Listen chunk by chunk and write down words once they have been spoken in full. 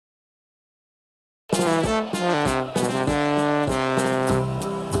Here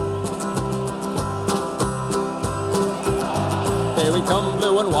we come,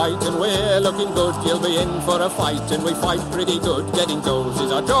 blue and white, and we're looking good. You'll be in for a fight, and we fight pretty good. Getting goals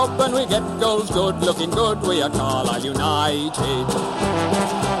is our job, and we get goals good. Looking good, we are Carlisle United.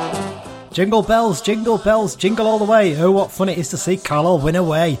 Jingle bells, jingle all the way. Oh, what fun it is to see Carlisle win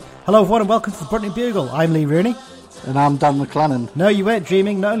away. Hello everyone and welcome to the Brunton Bugle. I'm Lee Rooney. And I'm Dan McLennan. No, you weren't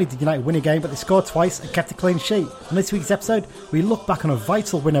dreaming. Not only did United win a game, but they scored twice and kept a clean sheet. On this week's episode, we look back on a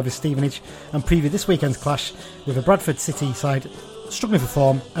vital win over Stevenage and preview this weekend's clash with the Bradford City side struggling for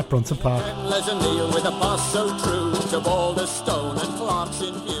form at Brunton Park. With a pass so true to Boulder Stone and Clark's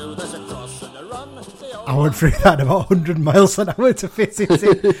in view. There's a cross and a run. I went through that about 100 miles an hour to fit it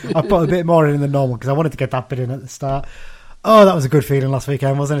in. I put a bit more in than normal because I wanted to get that bit in at the start. Oh, that was a good feeling last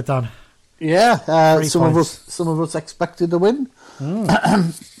weekend, wasn't it, Dan? Yeah, some of us expected the win.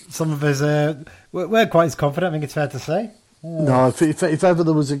 Some of us weren't quite as confident, I think it's fair to say. No, if ever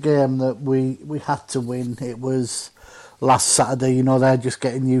there was a game that we had to win, it was last Saturday. You know, they're just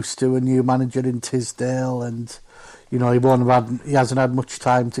getting used to a new manager in Tisdale, and you know he hasn't had much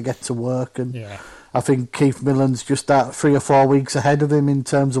time to get to work, and I think Keith Millen's just 3 or 4 weeks ahead of him in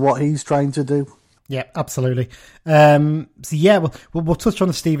terms of what he's trying to do. Yeah, absolutely. We'll touch on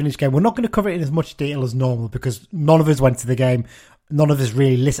the Stevenage game. We're not going to cover it in as much detail as normal because none of us went to the game. None of us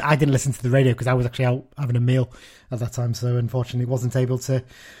really listened. I didn't listen to the radio because I was actually out having a meal at that time, so unfortunately wasn't able to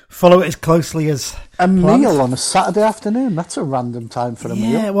follow it as closely as planned. Meal on a Saturday afternoon? That's a random time for a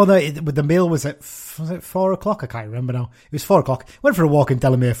meal. Yeah, well, no, the meal was at 4 o'clock? I can't remember now. It was 4 o'clock. Went for a walk in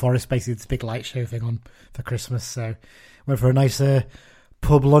Delamere Forest, basically this big light show thing on for Christmas, so went for a nice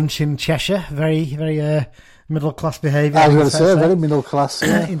pub lunch in Cheshire. Very, very middle-class behaviour. I was going to say, very middle-class.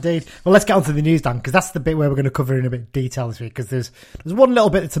 Yeah. Indeed. Well, let's get on to the news, Dan, because that's the bit where we're going to cover in a bit of detail this week, because there's one little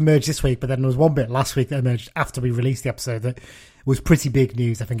bit that's emerged this week, but then there was one bit last week that emerged after we released the episode that was pretty big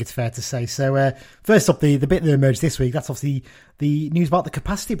news, I think it's fair to say. So first up, the bit that emerged this week, that's obviously the news about the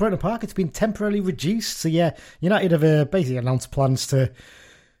capacity at Brunton Park. It's been temporarily reduced. So yeah, United have basically announced plans to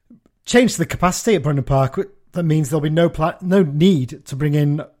change the capacity at Brunton Park. That means there'll be no need to bring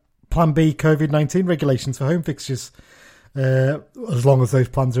in Plan B COVID-19 regulations for home fixtures as long as those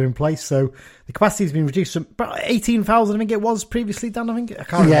plans are in place. So the capacity has been reduced from about 18,000, I think it was previously, Dan, I think. I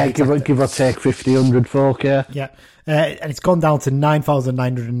can't remember. Give or take 1,500 folk, yeah. Yeah, and it's gone down to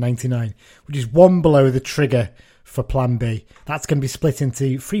 9,999, which is one below the trigger for Plan B. That's going to be split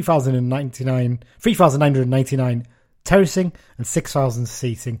into 3,999 terracing and 6,000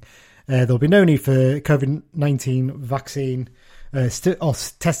 seating. There'll be no need for COVID-19 vaccine or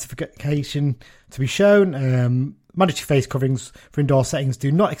testification to be shown. Mandatory face coverings for indoor settings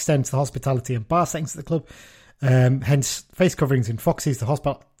do not extend to the hospitality and bar settings at the club. Hence, face coverings in Foxes, the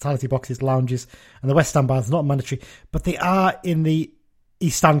hospitality boxes, lounges, and the West Stand bars are not mandatory, but they are in the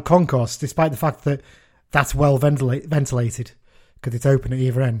East Stand concourse, despite the fact that that's well ventilated because it's open at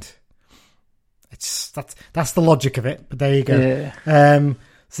either end. That's the logic of it, but there you go. Yeah.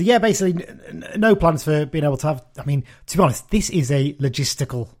 So yeah, basically no plans for being able to have... I mean, to be honest, this is a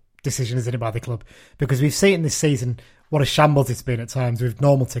logistical decision, isn't it, by the club? Because we've seen this season what a shambles it's been at times with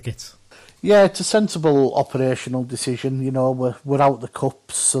normal tickets. Yeah, it's a sensible operational decision. You know, we're out the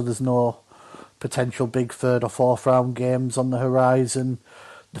cups, so there's no potential big third or fourth round games on the horizon.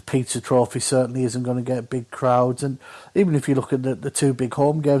 The Pizza Trophy certainly isn't going to get big crowds. And even if you look at the two big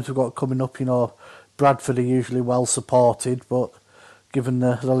home games we've got coming up, you know, Bradford are usually well supported, but given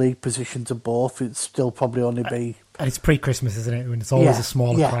the league position to both, it's still probably only be... And it's pre-Christmas, isn't it? And it's always a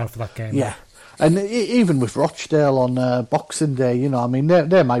smaller crowd for that game. Yeah. And even with Rochdale on Boxing Day, you know, I mean,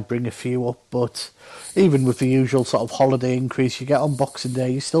 they might bring a few up, but even with the usual sort of holiday increase you get on Boxing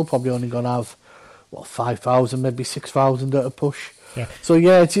Day, you're still probably only going to have, 5,000, maybe 6,000 at a push. Yeah. So,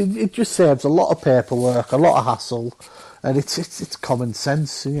 yeah, it just saves a lot of paperwork, a lot of hassle, and it's common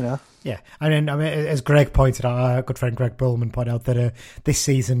sense, you know. Yeah, and then, as Greg pointed out, our good friend Greg Bullman pointed out that this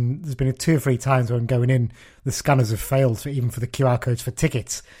season there's been 2 or 3 times when going in, the scanners have failed, even for the QR codes for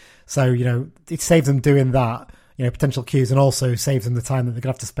tickets. So, you know, it saves them doing that, you know, potential queues, and also saves them the time that they're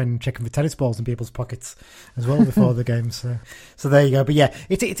going to have to spend checking for tennis balls in people's pockets as well before the games. So there you go. But yeah,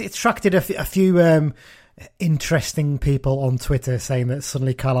 it's attracted a few interesting people on Twitter saying that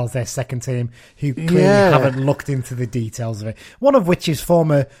suddenly Carlisle's their second team who clearly haven't looked into the details of it. One of which is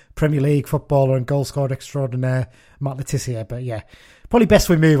former Premier League footballer and goal scorer extraordinaire Matt Letizia. But yeah, probably best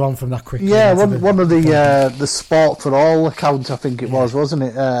we move on from that quickly. Yeah, one of the Sport for All account, I think it was, wasn't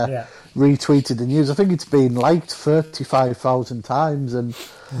it? Retweeted the news. I think it's been liked 35,000 times, and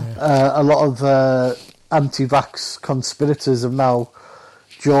a lot of anti-vax conspirators have now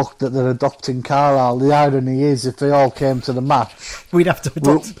joked that they're adopting Carlisle. The irony is, if they all came to the match, we'd have to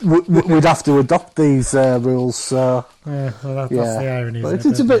adopt. We'd have to adopt these rules. So that's the irony. But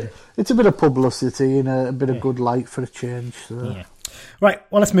it's a bit of publicity and a bit of good light for a change. So. Yeah. Right.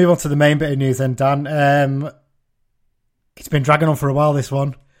 Well, let's move on to the main bit of news then, Dan. It's been dragging on for a while, this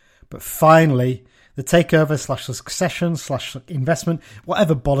one, but finally, the takeover / succession / investment,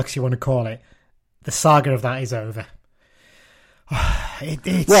 whatever bollocks you want to call it, the saga of that is over.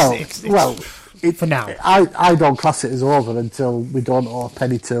 It's for now. I don't class it as over until we don't owe a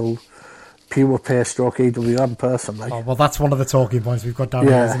penny till Pure Pay stroke EWM personally. Oh, well, that's one of the talking points we've got down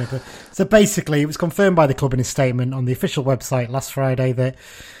here, isn't it? But, so basically, it was confirmed by the club in a statement on the official website last Friday that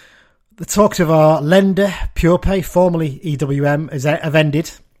the talks of our lender, Pure Pay, formerly EWM, have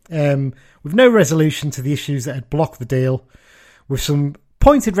ended, with no resolution to the issues that had blocked the deal, with some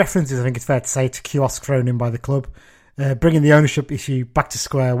pointed references, I think it's fair to say, to kiosks thrown in by the club, bringing the ownership issue back to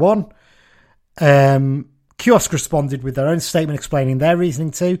square one. Kiosk responded with their own statement explaining their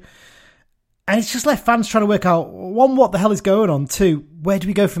reasoning too. And it's just left fans trying to work out, one, what the hell is going on, two, where do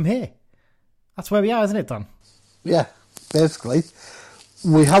we go from here? That's where we are, isn't it, Dan? Yeah, basically.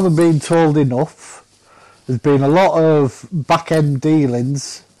 We haven't been told enough. There's been a lot of back-end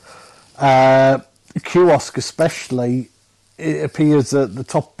dealings. Kiosk especially, it appears that the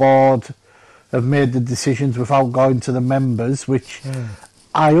top board have made the decisions without going to the members, which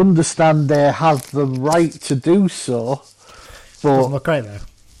I understand they have the right to do so. But doesn't look great, though.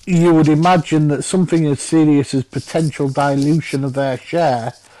 You would imagine that something as serious as potential dilution of their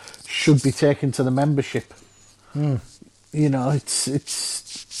share should be taken to the membership. You know, there's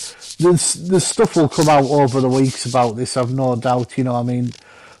stuff will come out over the weeks about this, I've no doubt. You know, I mean,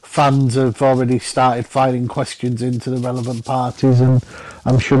 fans have already started firing questions into the relevant parties, and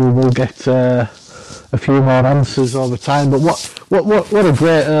I'm sure we will get a few more answers over time. But what a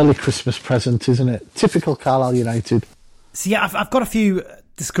great early Christmas present, isn't it? Typical Carlisle United. So yeah, I've got a few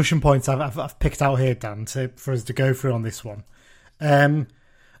discussion points I've picked out here, Dan, for us to go through on this one. I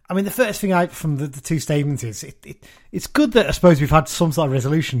mean, the first thing from the two statements is it's good that I suppose we've had some sort of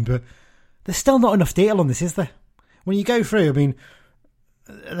resolution, but there's still not enough detail on this, is there? When you go through, I mean,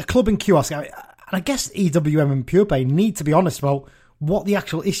 the club and kiosk, and I guess EWM and PurePay need to be honest about what the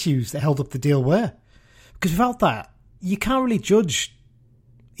actual issues that held up the deal were. Because without that, you can't really judge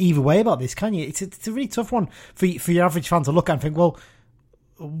either way about this, can you? It's a really tough one for your average fan to look at and think, well,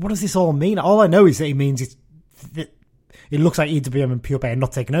 what does this all mean? All I know is that it means that it looks like EWM and PurePay are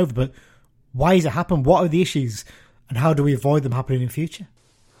not taking over, but why has it happened? What are the issues, and how do we avoid them happening in future?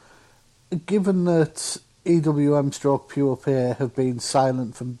 Given that EWM stroke PurePay have been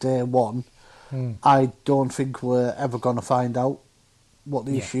silent from day one, I don't think we're ever going to find out what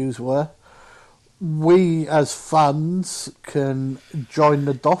the issues were. We as fans can join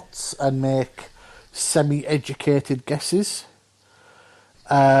the dots and make semi-educated guesses.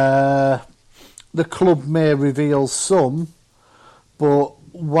 The club may reveal some, but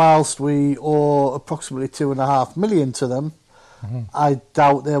whilst we owe approximately $2.5 million to them, I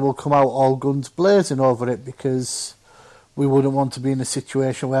doubt they will come out all guns blazing over it, because we wouldn't want to be in a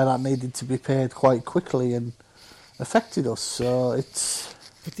situation where that needed to be paid quite quickly and affected us. So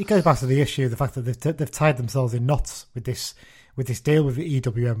it goes back to the issue, the fact that they've tied themselves in knots with this deal with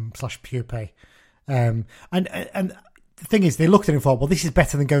EWM / PurePay, and the thing is, they looked at it and thought, well, this is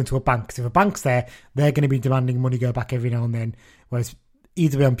better than going to a bank. Because if a bank's there, they're going to be demanding money go back every now and then. Whereas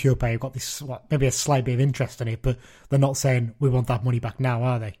EWM PurePay have got this, maybe a slight bit of interest in it, but they're not saying, we want that money back now,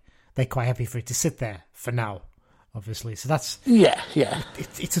 are they? They're quite happy for it to sit there for now, obviously. So that's... Yeah.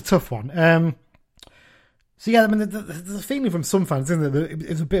 It's a tough one. So yeah, I mean, the feeling from some fans, isn't it, that it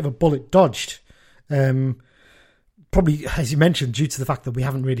was a bit of a bullet dodged. Probably, as you mentioned, due to the fact that we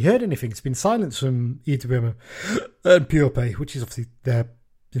haven't really heard anything. It's been silence from EWM and PurePay, which is obviously their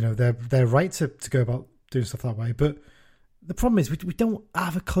right to go about doing stuff that way. But the problem is we don't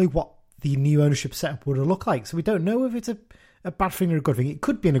have a clue what the new ownership setup would look like. So we don't know if it's a bad thing or a good thing. It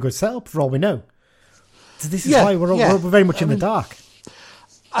could be in a good setup for all we know. So this is why we're very much in the dark.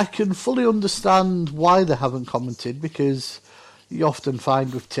 I can fully understand why they haven't commented, because you often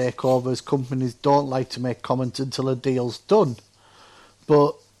find with takeovers, companies don't like to make comments until a deal's done.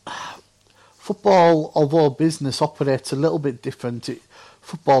 But football, although business, operates a little bit different.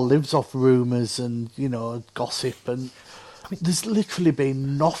 Football lives off rumours and, gossip, and there's literally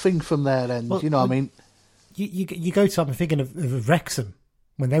been nothing from their end. Well, I mean... You go to, I'm thinking of Wrexham,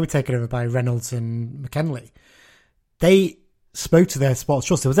 when they were taken over by Reynolds and McKinley. They spoke to their sports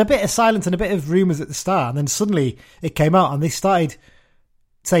trust. There was a bit of silence and a bit of rumours at the start, and then suddenly it came out and they started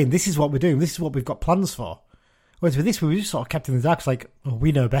saying, this is what we're doing, this is what we've got plans for. Whereas with this, we were just sort of kept in the dark. It's like, oh,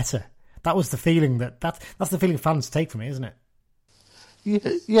 we know better. That was the feeling that's the feeling fans take from it, isn't it?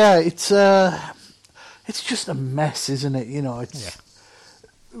 Yeah, it's just a mess, isn't it? You know, it's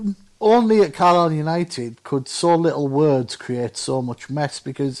only at Carlisle United could so little words create so much mess.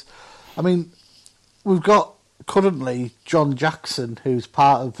 Because, I mean, we've got currently John Jackson, who's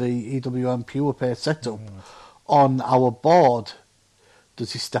part of the EWM Pure Pay setup, on our board.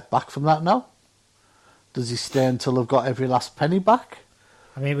 Does he step back from that now? Does he stay until they've got every last penny back?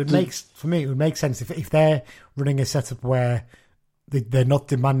 I mean, it would make sense if they're running a setup where they're not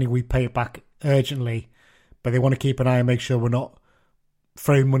demanding we pay it back urgently, but they want to keep an eye and make sure we're not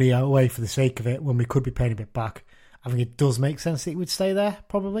throwing money away for the sake of it when we could be paying a bit back. I think it does make sense that he would stay there,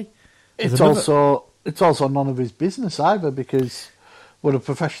 probably. It's also none of his business either, because we're a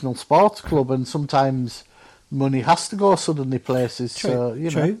professional sports club and sometimes money has to go suddenly places.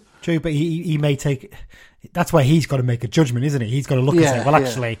 True, but he may take... That's where he's got to make a judgment, isn't he? He's got to look and say, well,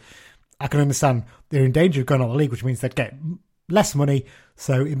 actually, I can understand they're in danger of going out of the league, which means they'd get less money,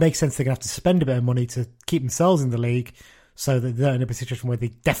 so it makes sense they're going to have to spend a bit of money to keep themselves in the league so that they're in a situation where they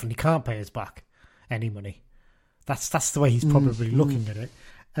definitely can't pay us back any money. That's the way he's probably looking at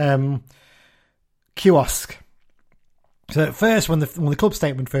it. Kiosk. So at first, when the club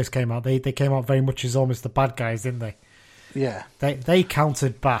statement first came out, they came out very much as almost the bad guys, didn't they? Yeah. They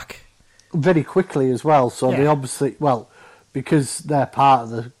countered back very quickly as well. So they obviously, because they're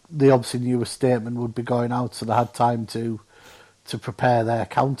part of they obviously knew a statement would be going out, so they had time to prepare their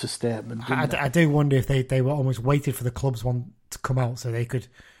counter statement. I do wonder if they were almost waited for the club's one to come out, so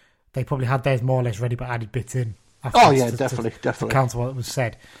they probably had theirs more or less ready, but added bits in. Definitely. To counter what was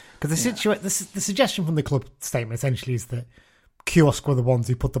said. Because the suggestion from the club statement essentially is that Kiosk were the ones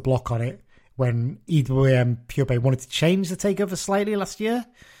who put the block on it when EWM Pure Pay wanted to change the takeover slightly last year.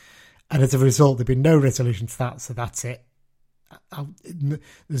 And as a result, there'd been no resolution to that, so that's it.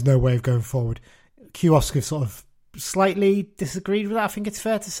 There's no way of going forward. Kiosk have sort of slightly disagreed with that, I think it's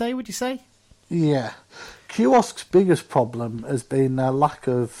fair to say, would you say? Yeah. Kiosk's biggest problem has been their lack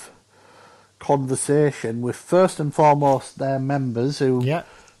of conversation with, first and foremost, their members, who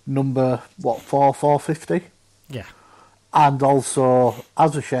number, 450? Yeah. And also,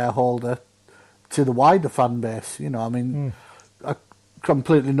 as a shareholder, to the wider fan base. You know, I mean...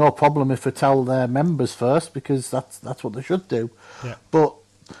 completely no problem if they tell their members first, because that's what they should do. Yeah. But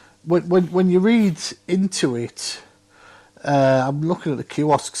when you read into it, I'm looking at the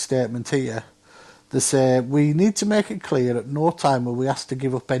Kiosk statement here. They say, we need to make it clear at no time were we asked to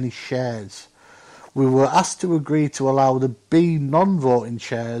give up any shares. We were asked to agree to allow the B non-voting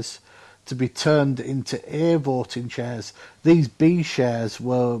shares to be turned into A voting shares. These B shares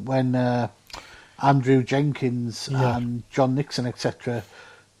were when... Andrew Jenkins and John Nixon, etc.,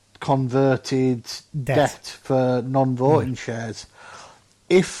 converted debt for non-voting shares.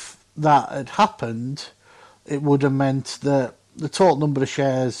 If that had happened, it would have meant that the total number of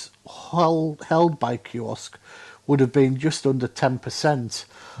shares held by Kiosk would have been just under 10%.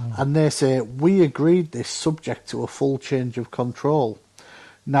 And they say, we agreed this subject to a full change of control.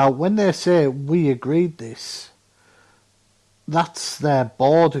 Now, when they say we agreed this, that's their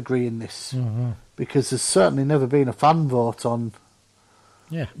board agreeing this. Because there's certainly never been a fan vote on.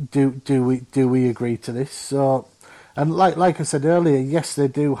 Do we agree to this? So, and like I said earlier, yes, they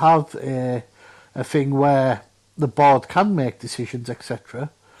do have a thing where the board can make decisions, etc.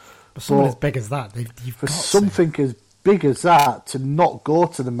 But something as big as that, for something as big as that to not go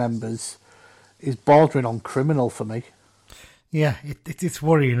to the members is bordering on criminal for me. Yeah, it's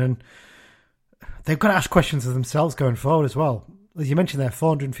worrying, and they've got to ask questions of themselves going forward as well. As you mentioned, there are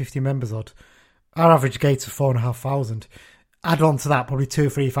 450 members odd. Our average gates are 4,500. Add on to that probably 2,000 or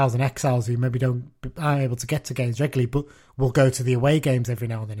 3,000 exiles who maybe aren't able to get to games regularly, but will go to the away games every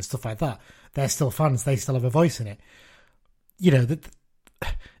now and then and stuff like that. They're still fans. They still have a voice in it. You know, the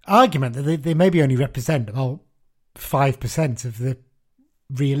argument that they maybe only represent about 5% of the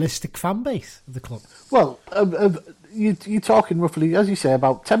realistic fan base of the club. Well, you're talking roughly, as you say,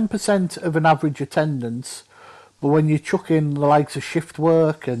 about 10% of an average attendance. But when you chuck in the likes of shift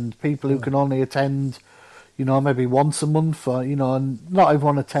work and people who can only attend, maybe once a month, or, and not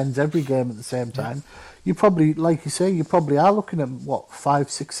everyone attends every game at the same time, you probably, like you say, you probably are looking at, 5,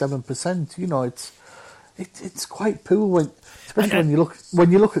 6, 7%. It's quite poor, especially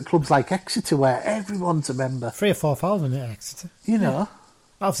when you look at clubs like Exeter, where everyone's a member. 3,000 or 4,000 at Exeter.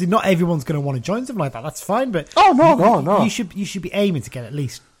 Obviously, not everyone's going to want to join something like that. That's fine, but no. You should be aiming to get at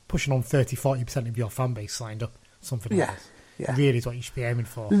least pushing on 30-40% of your fan base signed up. Something like this. Yeah. Really is what you should be aiming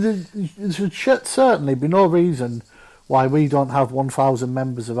for. There should certainly be no reason why we don't have 1,000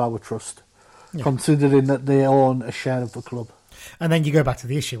 members of our trust. considering that they own a share of the club. And then you go back to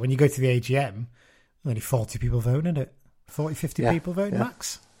the issue. When you go to the AGM, only 40 people voting, isn't it? 40, 50 people voting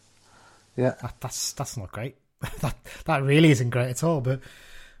max? Yeah. That's not great. that really isn't great at all. But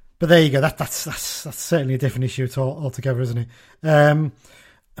there you go. That's certainly a different issue altogether, isn't it?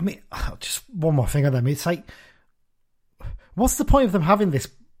 I mean, just one more thing on them. It's like, what's the point of them having this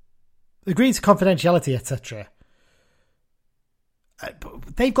agreed to confidentiality, etc.?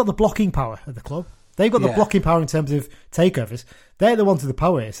 They've got the blocking power at the club. They've got the blocking power in terms of takeovers. They're the ones with the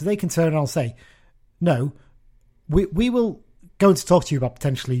power here, so they can turn around and say, "No, we will go to talk to you about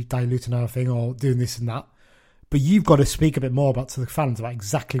potentially diluting our thing or doing this and that, but you've got to speak a bit more to the fans about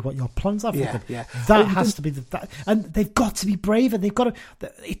exactly what your plans are for the club." That has to be and they've got to be brave, and they've got to.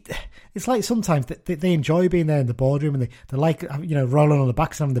 It's like sometimes they enjoy being there in the boardroom, and they like rolling on the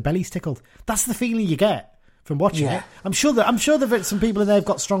backs and having the bellies tickled. That's the feeling you get from watching it. I'm sure that some people in there have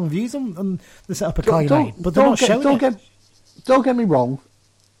got strong views on the setup of Carl United, but they're not showing it. Don't get me wrong.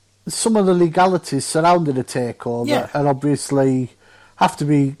 Some of the legalities surrounding a takeover and obviously have to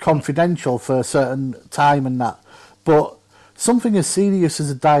be confidential for a certain time and that. But something as serious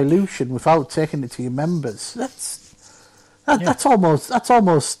as a dilution without taking it to your members, that's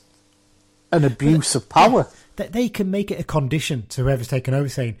almost an abuse of power. That they can make it a condition to whoever's taken over,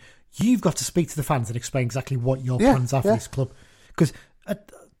 saying you've got to speak to the fans and explain exactly what your plans are for this club. Because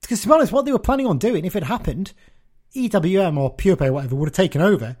to be honest, what they were planning on doing, if it happened, EWM or PurePay or whatever would have taken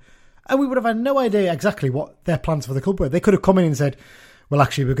over, and we would have had no idea exactly what their plans for the club were. They could have come in and said, "Well,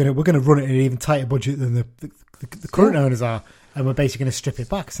 actually, we're going to run it in an even tighter budget than the current owners are, and we're basically going to strip it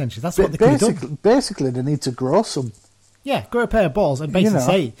back." Essentially, that's what they could have done. Basically, they need to grow some. Yeah, grow a pair of balls and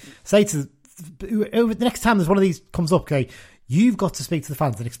basically say to the next time there's one of these comes up, okay, you've got to speak to the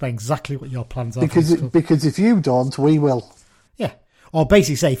fans and explain exactly what your plans are. Because if you don't, we will. Yeah. Or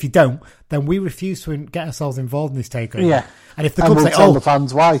basically say, if you don't, then we refuse to get ourselves involved in this takeover. Yeah. And if the club tell the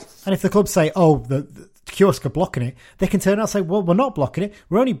fans why. And if the club say, the kiosk are blocking it, they can turn around and say, well, we're not blocking it.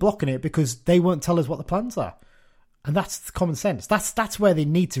 We're only blocking it because they won't tell us what the plans are. And that's common sense. That's where they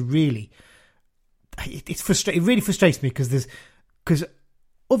need to really. It's frustrating. It really frustrates me because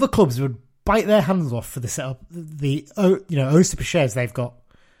other clubs would bite their hands off for the setup, the ownership of shares they've got.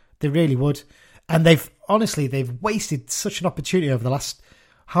 They really would. And they've wasted such an opportunity over the last,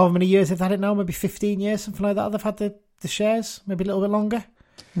 however many years they've had it now, maybe 15 years, something like that. They've had the shares, maybe a little bit longer.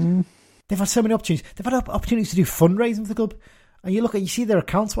 They've had so many opportunities. They've had opportunities to do fundraising for the club. And you see their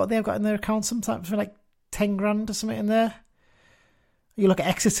accounts, what they've got in their accounts sometimes for like 10 grand or something in there. You look at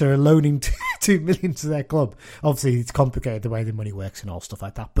Exeter loaning 2 million to their club. Obviously, it's complicated the way the money works and all stuff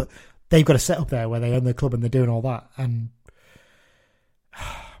like that. But they've got a set up there where they own their club and they're doing all that. And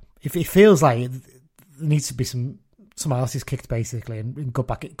if it feels like there needs to be some asses kicked basically and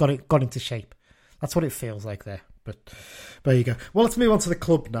got into shape. That's what it feels like there. But there you go. Well, let's move on to the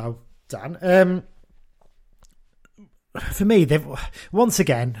club now, Dan. For me, they've once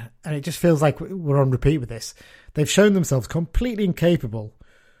again, and it just feels like we're on repeat with this, they've shown themselves completely incapable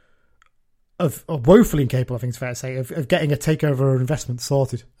or woefully incapable, I think it's fair to say, of getting a takeover or investment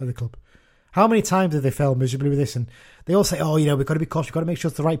sorted at the club. How many times have they failed miserably with this? And they all say, we've got to be cautious, we've got to make sure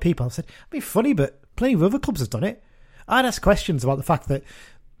it's the right people. I said, it'd be funny, but plenty of other clubs have done it. I'd ask questions about the fact that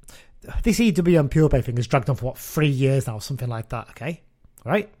this EWM PurePay thing has dragged on for 3 years now, something like that, okay?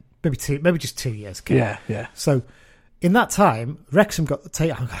 Right? Maybe just 2 years, okay? Yeah. So in that time, Wrexham I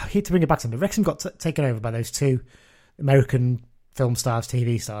hate to bring it back to them, but Wrexham got taken over by those two American film stars,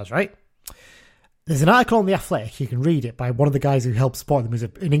 TV stars, right? There's an article on The Athletic, you can read it, by one of the guys who helped support them, who's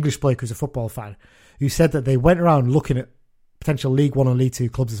an English bloke who's a football fan, who said that they went around looking at potential League One and League Two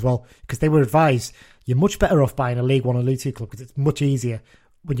clubs as well, because they were advised you're much better off buying a League One or League Two club because it's much easier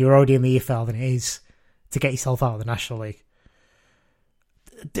when you're already in the EFL than it is to get yourself out of the National League.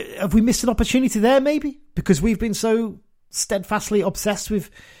 Have we missed an opportunity there, maybe? Because we've been so steadfastly obsessed with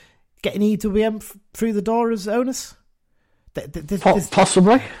getting EWM through the door as owners?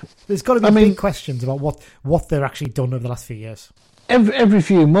 Possibly. There's got to be big questions about what they're actually done over the last few years. Every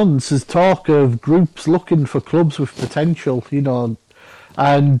few months there's talk of groups looking for clubs with potential,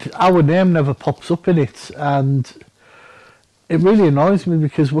 and our name never pops up in it, and it really annoys me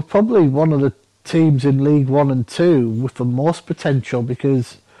because we're probably one of the teams in League 1 and 2 with the most potential,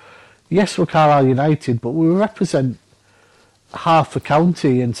 because yes, we're Carlisle United, but we represent half the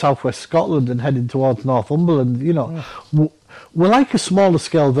county in southwest Scotland and heading towards Northumberland. We're like a smaller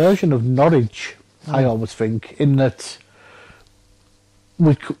scale version of Norwich, I always think, in that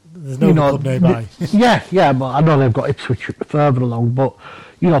there's no club nearby. yeah, but I know they've got Ipswich further along, but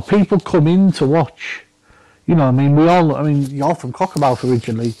people come in to watch. You often Cockermouth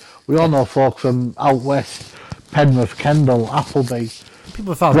originally. We all know folk from out west, Penrith, Kendal, Appleby,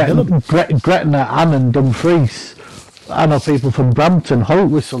 People have found Gretna, Annan, Dumfries. I know people from Brampton,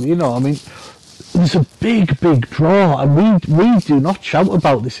 Holtwhistle, you know, I mean, there's a big, big draw, and we do not shout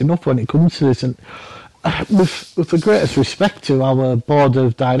about this enough when it comes to this. And with the greatest respect to our board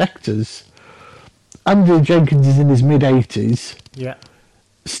of directors, Andrew Jenkins is in his mid-80s. Yeah.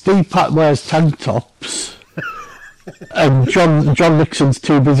 Steve Pat wears tank tops. And John Nixon's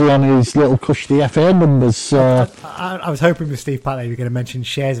too busy on his little cushy FA numbers. I was hoping with Steve Pat that you were going to mention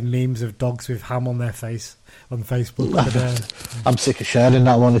shares and memes of dogs with ham on their face on Facebook. But, I'm sick of sharing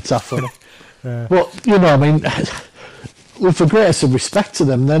that one, it's that funny. But, you know, I mean, with the greatest of respect to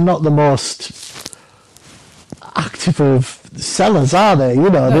them, they're not the most active of sellers, are they?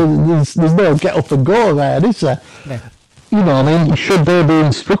 You know, there's no get up and go there, is there? No. You know, I mean, should they be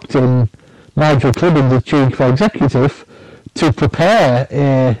instructing Nigel Clibbin, the chief executive, to prepare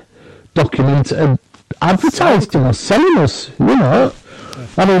a document and advertising us, selling us, you know?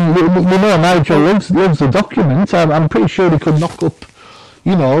 I mean, we know Nigel loves the document. I'm pretty sure he could knock up,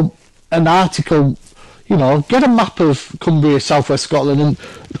 you know, an article, you know, get a map of Cumbria, South West Scotland, and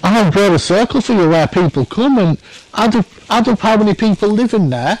I'll draw a circle for you where people come and add up how many people live in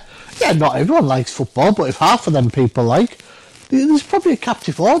there. Yeah, not everyone likes football, but if half of them people like, there's probably a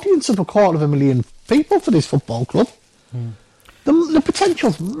captive audience of 250,000 people for this football club. The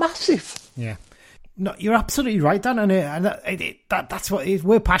potential's massive. Yeah. No, you're absolutely right, Dan, and that's what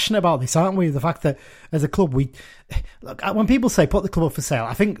we're passionate about. This, aren't we? The fact that as a club, look, when people say put the club up for sale,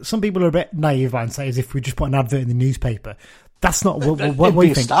 I think some people are a bit naive and say as if we just put an advert in the newspaper. That's not what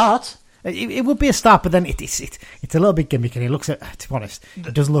we think. A start. It would be a start, but then it's a little bit gimmicky. And it looks, to be honest,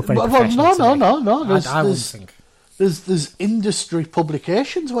 it doesn't look very professional. No. I wouldn't think. There's industry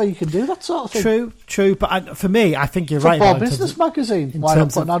publications where you can do that sort of thing. True, but for me, I think you're Football right. Football Business Magazine. Why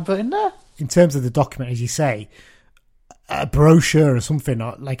not put an advert in there? In terms of the document, as you say, a brochure or something,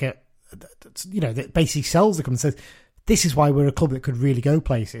 or like that basically sells the company and says, this is why we're a club that could really go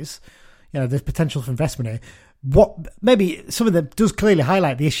places. You know, there's potential for investment here. What maybe some of them does clearly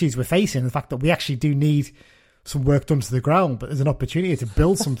highlight the issues we're facing, the fact that we actually do need some work done to the ground, but there's an opportunity to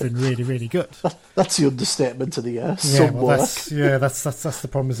build something really, really good. That's the understatement of the year. That's the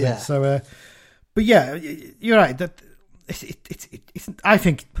problem, isn't it? So, but yeah, you're right. That I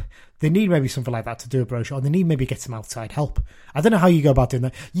think they need maybe something like that to do a brochure, or they need maybe get some outside help. I don't know how you go about doing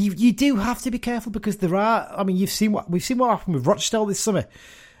that. You do have to be careful because there are. I mean, we've seen what happened with Rochdale this summer,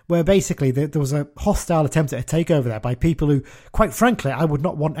 where basically there was a hostile attempt at a takeover there by people who, quite frankly, I would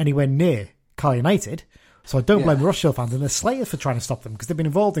not want anywhere near Carl United. So I don't blame the Rochdale fans and the Slayers for trying to stop them because they've been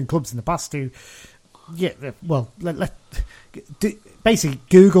involved in clubs in the past who, basically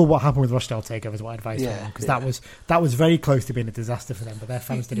Google what happened with Rochdale takeover is what I advise them because that was very close to being a disaster for them, but their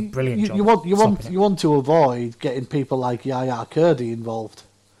fans did a brilliant job. You want to avoid getting people like Yaya Kurdi involved.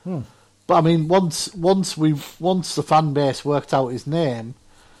 But I mean, once the fan base worked out his name,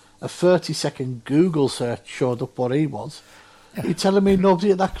 a 30-second Google search showed up what he was. You're telling me nobody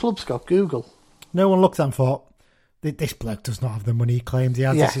at that club's got Google? No one looked at him and thought, this bloke does not have the money he claims he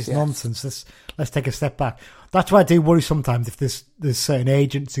has. This is nonsense. Let's take a step back. That's why I do worry sometimes if there's certain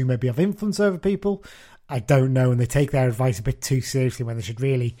agents who maybe have influence over people. I don't know, and they take their advice a bit too seriously when they should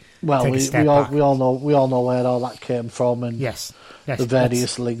really take a step back. We all know where all that came from, and yes, the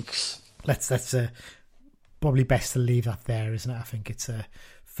various links. Let's probably best to leave that there, isn't it? I think it's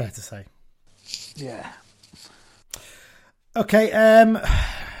fair to say. Yeah. Okay.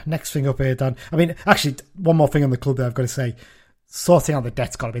 Next thing up here, Dan. I mean, actually, one more thing on the club that I've got to say. Sorting out the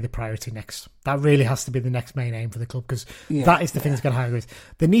debt's got to be the priority next. That really has to be the next main aim for the club because that is the thing that's going to hire us.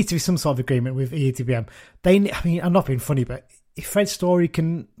 There needs to be some sort of agreement with EATBM. I'm not being funny, but if Fred Story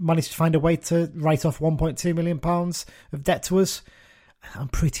can manage to find a way to write off £1.2 million of debt to us, I'm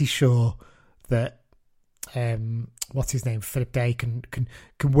pretty sure that what's his name, Philip Day can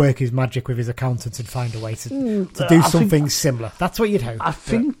work his magic with his accountants and find a way to do something similar. That's what you'd hope. I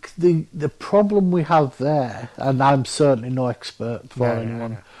think the problem we have there, and I'm certainly no expert for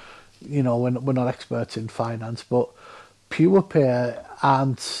anyone, you know, we're not experts in finance, but Pure Pay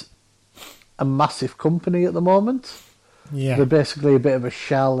aren't a massive company at the moment. Yeah. They're basically a bit of a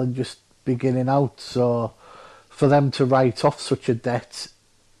shell and just beginning out, so for them to write off such a debt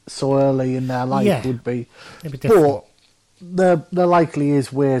so early in their life would be difficult. But there likely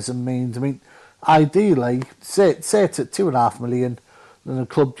is ways and means. I mean, ideally, say it's at $2.5 million, then the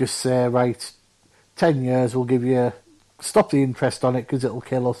club just say, right, 10 years, we'll give you, stop the interest on it because it'll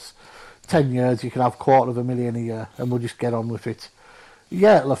kill us. 10 years, you can have $250,000 a year, and we'll just get on with it.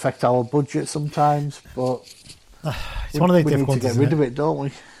 Yeah, it'll affect our budget sometimes, but it's one of the we need to get rid of it, don't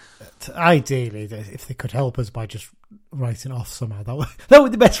we? Ideally, if they could help us by just writing off somehow, that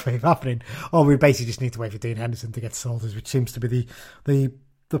would be the best way of happening. Or we basically just need to wait for Dean Henderson to get sold, which seems to be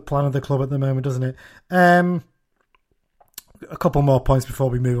the plan of the club at the moment, doesn't it? A couple more points before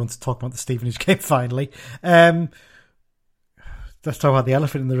we move on to talk about the Stevenage game finally. Let's talk about the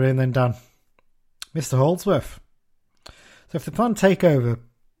elephant in the room then, Dan. Mr. Holdsworth. So if the planned takeover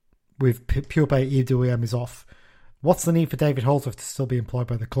with Pure Bay EWM is off, what's the need for David Holdsworth to still be employed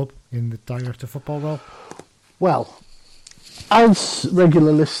by the club in the director of football role? Well, as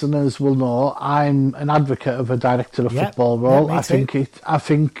regular listeners will know, I'm an advocate of a director of football role. I think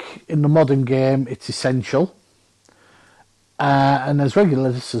in the modern game it's essential. And as regular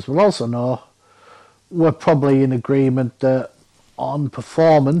listeners will also know, we're probably in agreement that on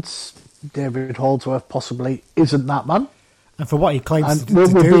performance, David Holdsworth possibly isn't that man. And for what he claims to do,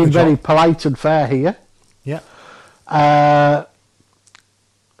 we're being very polite and fair here. Yeah.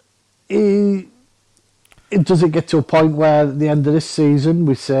 Does it get to a point where at the end of this season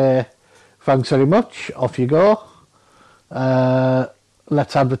we say, thanks very much, off you go,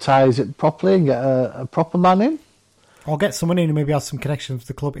 let's advertise it properly and get a proper man in? Or get someone in who maybe has some connections with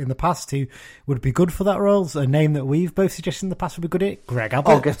the club in the past who would be good for that role. A name that we've both suggested in the past would be good at it. Greg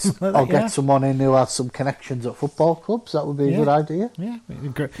Abbott. Get someone in who has some connections at football clubs. That would be a good idea. Yeah,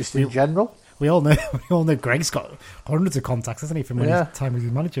 just in general. We all know Greg's got hundreds of contacts, hasn't he, from when his time as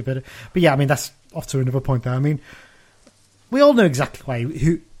his manager. But yeah, I mean, that's off to another point there. I mean, we all know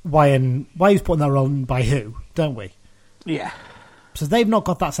exactly why he's putting that role in by who, don't we? Yeah. So they've not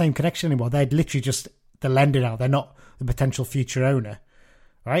got that same connection anymore. They're literally just the lender now. They're not the potential future owner,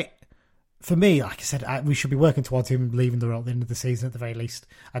 right? For me, like I said, we should be working towards him leaving the role at the end of the season at the very least.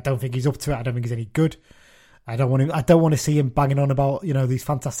 I don't think he's up to it. I don't think he's any good. I don't want to see him banging on about these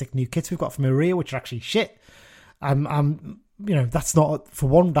fantastic new kits we've got from Maria, which are actually shit. That's not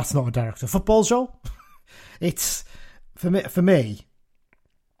that's not a director of football's role. It's for me.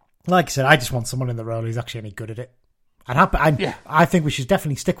 Like I said, I just want someone in the role who's actually any good at it. I think we should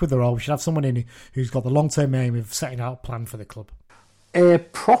definitely stick with the role. We should have someone in who's got the long-term aim of setting out a plan for the club. A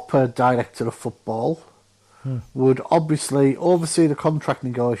proper director of football would obviously oversee the contract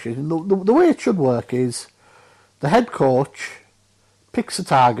negotiation. The way it should work is the head coach picks the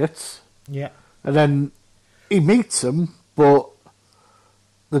targets, and then he meets them, but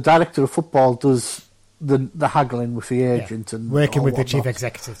the director of football does the haggling with the agent and working with the chief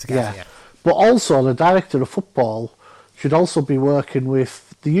executive together. Yeah. But also the director of football should also be working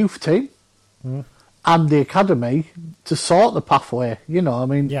with the youth team and the academy to sort the pathway.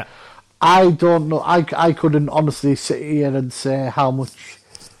 I don't know. I couldn't honestly sit here and say how much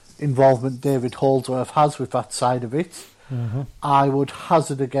involvement David Holdsworth has with that side of it. Mm-hmm. I would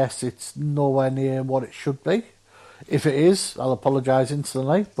hazard a guess it's nowhere near what it should be. If it is, I'll apologise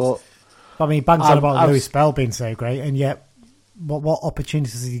instantly. But I mean, he bangs on about Lewis Bell being so great, and yet what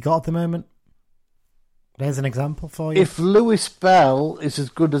opportunities has he got at the moment? There's an example for you. If Lewis Bell is as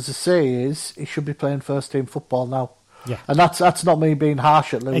good as I say he is, he should be playing first team football now. Yeah, and that's not me being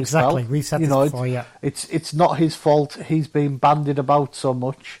harsh at Lewis Bell. Exactly, we've said this before. It's not his fault. He's been bandied about so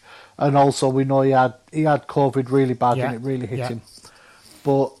much, and also we know he had COVID really bad, and it really hit him.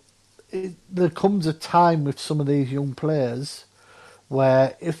 But there comes a time with some of these young players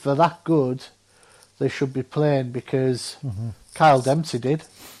where if they're that good, they should be playing because Kyle Dempsey did,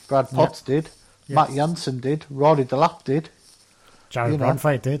 Brad Potts did. Matt Jansen did, Rory Delap did, Jared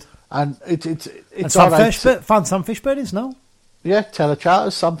Bradford did, and it's and Sam Fishburne, Sam Fishburne is no, Taylor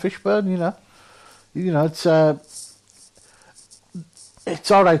Charters, Sam Fishburne,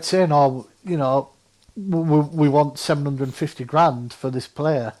 it's all right saying, we want 750 grand for this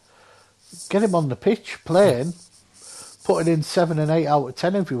player. Get him on the pitch playing, put it in 7 and 8 out of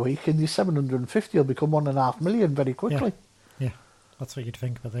 10 every week, and your 750 will become 1.5 million very quickly. That's what you'd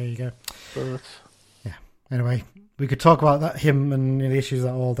think, but there you go. Anyway, we could talk about him and the issues of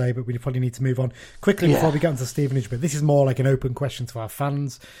that all day, but we probably need to move on quickly before we get into Stevenage. But this is more like an open question to our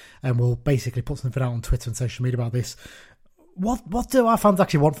fans, and we'll basically put something out on Twitter and social media about this. What do our fans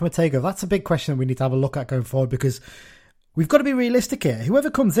actually want from a takeover? That's a big question that we need to have a look at going forward, because we've got to be realistic here. Whoever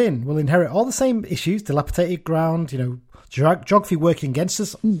comes in will inherit all the same issues: dilapidated ground, geography working against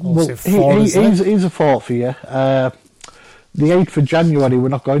us. Here's a thought for you. The 8th of January, we're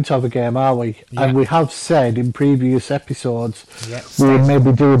not going to have a game, are we? Yeah. And we have said in previous episodes we'll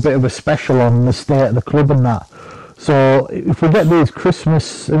maybe do a bit of a special on the state of the club and that. So if we get these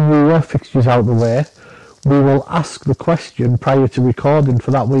Christmas and New Year fixtures out of the way, we will ask the question prior to recording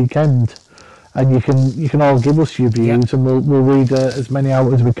for that weekend. And you can all give us your views and we'll read as many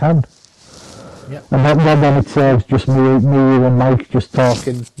out as we can. Yeah. And then it saves just me, you and Mike just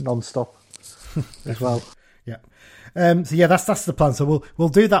talking non-stop as well. Yeah. So yeah, that's the plan. So we'll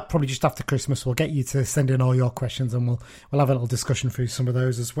do that probably just after Christmas. We'll get you to send in all your questions, and we'll have a little discussion through some of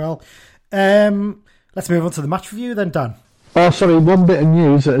those as well. Let's move on to the match review then, Dan. Oh, sorry, one bit of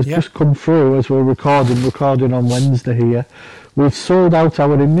news that has just come through as we're recording on Wednesday here. We've sold out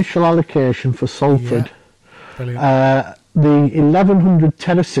our initial allocation for Salford. Yeah. Brilliant. The 1100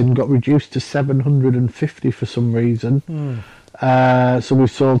 terracing got reduced to 750 for some reason. So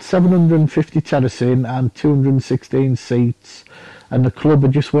we've sold 750 terracing and 216 seats, and the club are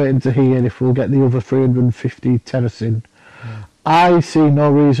just waiting to hear if we'll get the other 350 terracing. I see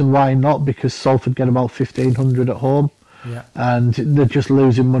no reason why not, because Salford get about 1500 at home, and they're just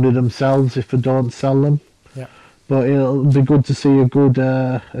losing money themselves if they don't sell them. But it'll be good to see a good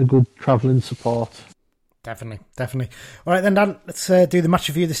travelling support. Definitely. All right then, Dan, let's do the match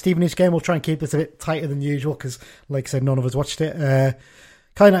review of the Stevenage game. We'll try and keep this a bit tighter than usual because, like I said, none of us watched it.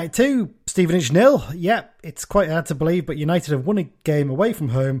 Carlisle United 2, Stevenage 0. Yeah, it's quite hard to believe, but United have won a game away from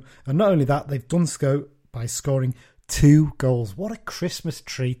home, and not only that, they've done so by scoring 2 goals. What a Christmas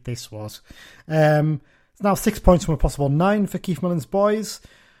treat this was. It's now 6 points from a possible 9 for Keith Millen's boys.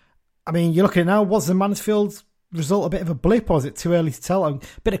 I mean, you look at it now, was the Mansfield result a bit of a blip, or is it too early to tell? A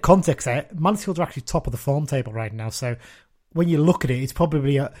bit of context there. Mansfield are actually top of the form table right now, so when you look at it, it's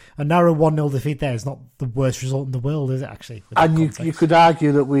probably a narrow 1-0 defeat there. It's not the worst result in the world, is it, actually? And you could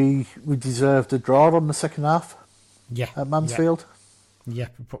argue that we deserved a draw on the second half at Mansfield. Yeah,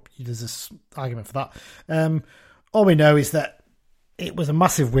 there's this argument for that. All we know is that it was a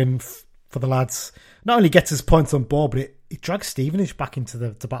massive win for the lads. Not only gets us points on board, but it drags Stevenage back into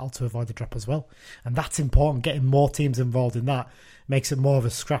the battle to avoid the drop as well. And that's important. Getting more teams involved in that makes it more of a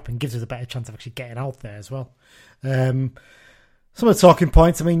scrap and gives us a better chance of actually getting out there as well. Some of the talking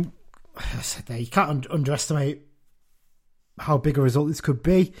points, I mean, I said there, you can't underestimate how big a result this could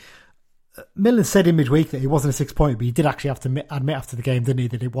be. Millen said in midweek that he wasn't a 6-pointer, but he did actually have to admit after the game, didn't he,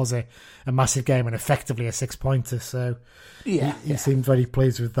 that it was a massive game and effectively a 6-pointer. So he seemed very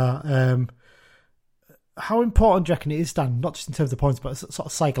pleased with that. How important do you reckon it is, Dan? Not just in terms of points, but a sort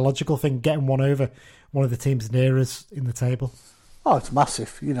of psychological thing, getting one over one of the teams near us in the table. Oh, it's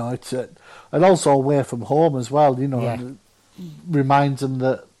massive. You know, it's and also away from home as well. You know, it reminds them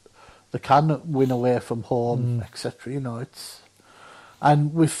that they can win away from home, etc. You know, it's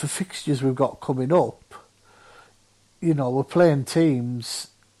and with the fixtures we've got coming up, you know, we're playing teams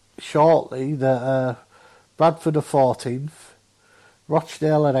shortly that are Bradford are 14th.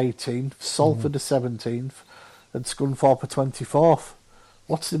 Rochdale at 18th, Salford at 17th, and Scunthorpe at 24th.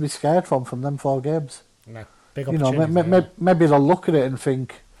 What's to be scared from them 4 games? No, big opportunity. You know, maybe they'll look at it and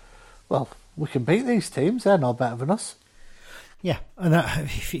think, well, we can beat these teams. They're no better than us. Yeah, and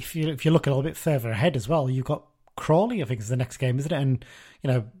if you look a little bit further ahead as well, you've got Crawley. I think is the next game, isn't it? And you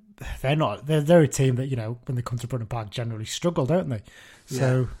know, they're a team that, you know, when they come to Brunton Park generally struggle, don't they?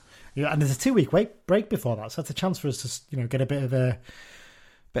 So. Yeah, and there's a 2-week break before that, so that's a chance for us to, you know, get a bit of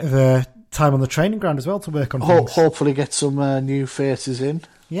a time on the training ground as well to work on things. Hopefully, get some new faces in.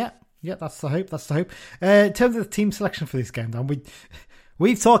 Yeah, that's the hope. In terms of the team selection for this game, Dan,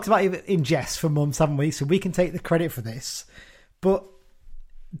 we've talked about it in jest for months, haven't we? So we can take the credit for this. But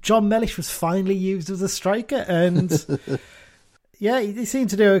John Mellish was finally used as a striker, and yeah, he seemed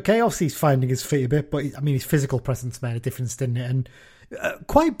to do okay. Obviously, he's finding his feet a bit, but I mean, his physical presence made a difference, didn't it? And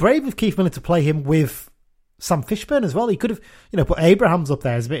quite brave of Keith Millen to play him with Sam Fishburne as well. He could have, you know, put Abrahams up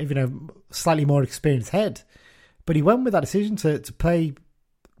there as a bit of, you know, slightly more experienced head. But he went with that decision to play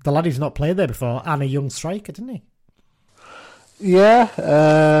the lad who's not played there before and a young striker, didn't he?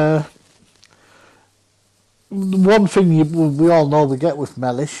 Yeah. One thing we all know we get with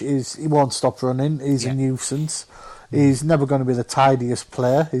Mellish is he won't stop running. He's a nuisance. He's never going to be the tidiest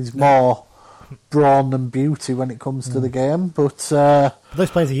player. He's more brawn and beauty when it comes to the game, but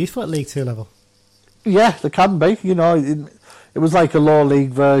those players are useful at League 2 level. Yeah, they can be. You know, it was like a low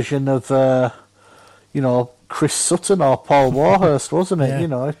league version of you know, Chris Sutton or Paul Warhurst, wasn't it? You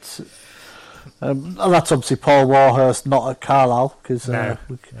know, it's and that's obviously Paul Warhurst not at Carlisle because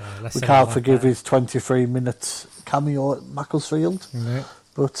we can't forgive his 23 minutes cameo at Macclesfield.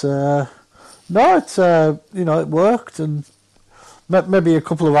 But no, it's you know, it worked, and maybe a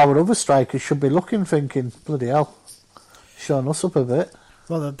couple of our other strikers should be looking, thinking, bloody hell, showing us up a bit.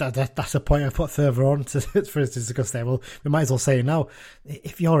 Well, that's a point I put further on for us to discuss there. Well, we might as well say it now.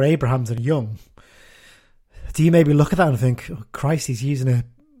 If you're Abrahams and Young, do you maybe look at that and think, oh, Christ, he's using a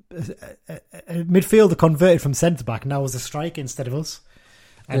midfielder converted from centre-back now as a striker instead of us?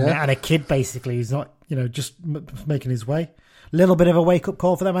 and a kid basically who's not, just making his way. A little bit of a wake-up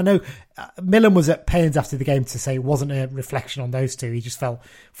call for them. I know Millen was at pains after the game to say it wasn't a reflection on those two. He just felt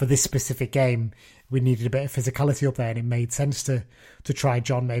for this specific game we needed a bit of physicality up there, and it made sense to try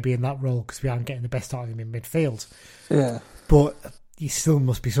John maybe in that role because we aren't getting the best out of him in midfield. Yeah. But he still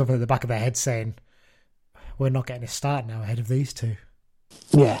must be something at the back of their head saying, we're not getting a start now ahead of these two.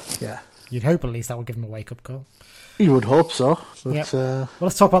 Yeah. You'd hope at least that would give them a wake-up call. You would hope so. But, yep. Well,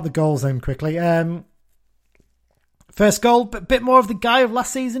 let's talk about the goals then quickly. First goal, a bit more of the guy of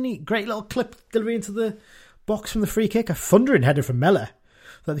last season. Great little clip delivery into the box from the free kick. A thundering header from Mellor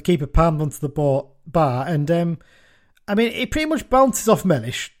that the keeper palmed onto the bar. And, it pretty much bounces off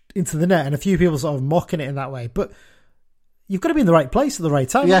Mellish into the net, and a few people sort of mocking it in that way. But you've got to be in the right place at the right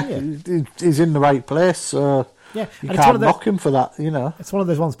time, haven't you? He's in the right place, so you can't knock him for that, It's one of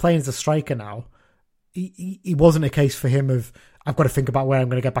those ones, playing as a striker now. He wasn't a case for him of, I've got to think about where I'm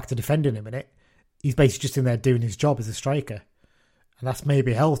going to get back to defending in a minute. He's basically just in there doing his job as a striker. And that's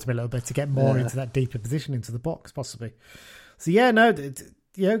maybe helped him a little bit to get more into that deeper position into the box, possibly. So, got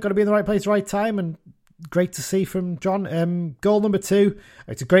to be in the right place, right time, and great to see from John. Goal number 2,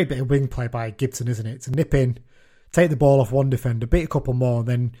 it's a great bit of wing play by Gibson, isn't it? To nip in, take the ball off one defender, beat a couple more, and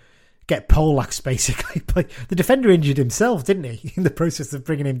then get poleaxed, basically. The defender injured himself, didn't he, in the process of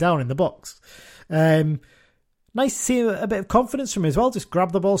bringing him down in the box. Nice to see a bit of confidence from him as well. Just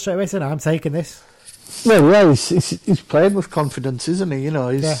grab the ball straight away, saying, I'm taking this. Well, he's playing with confidence, isn't he?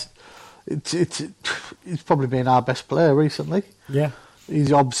 He's probably been our best player recently. Yeah.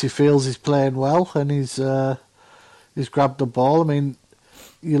 He obviously feels he's playing well, and he's grabbed the ball. I mean,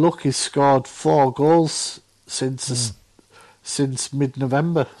 you look, he's scored 4 goals since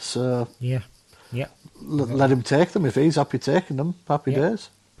mid-November. So let him take them if he's happy taking them. Happy days.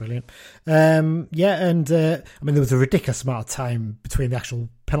 Brilliant. There was a ridiculous amount of time between the actual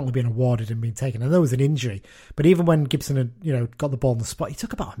penalty being awarded and being taken. And there was an injury. But even when Gibson had, got the ball on the spot, he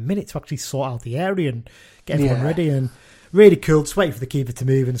took about a minute to actually sort out the area and get everyone ready. And really cool. Just waiting for the keeper to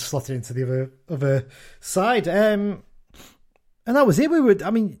move and slot it into the other side. And that was it.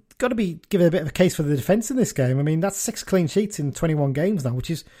 Got to be given a bit of a case for the defence in this game. That's 6 clean sheets in 21 games now,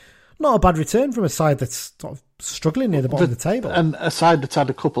 which is not a bad return from a side that's sort of struggling near the bottom of the table. And a side that's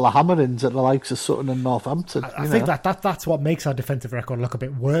had a couple of hammer-ins at the likes of Sutton and Northampton. I think that's what makes our defensive record look a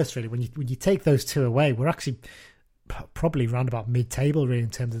bit worse, really. When you take those 2 away, we're actually probably round about mid-table, really,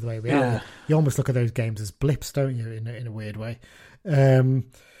 in terms of the way we are. You almost look at those games as blips, don't you, in a weird way.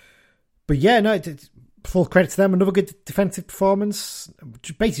 Full credit to them. Another good defensive performance.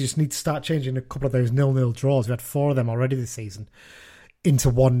 Basically just need to start changing a couple of those 0-0 draws. We had 4 of them already this season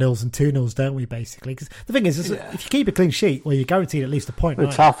into 1-0s and 2-0s, don't we, basically? Because the thing is if you keep a clean sheet, well, you're guaranteed at least a point.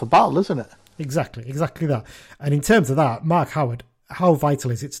 It's half a battle, isn't it? Exactly that. And in terms of that, Mark Howard, how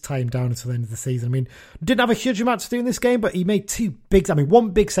vital is it to tie him down until the end of the season? Didn't have a huge amount to do in this game, but he made 2 one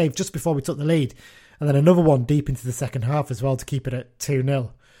big save just before we took the lead, and then another one deep into the second half as well to keep it at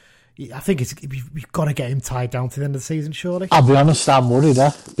 2-0. I think we've got to get him tied down to the end of the season, surely. I'll be honest, I'm worried,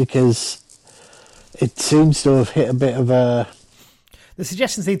 because it seems to have hit a bit of a... The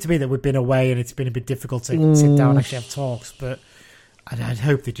suggestion seems to be that we've been away and it's been a bit difficult to sit down and actually have talks, but I'd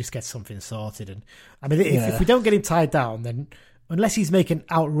hope they just get something sorted. And if we don't get him tied down, then unless he's making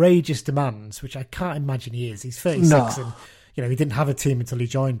outrageous demands, which I can't imagine he is, he's 36 and he didn't have a team until he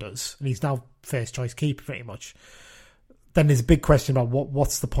joined us, and he's now first choice keeper pretty much. Then there's a big question about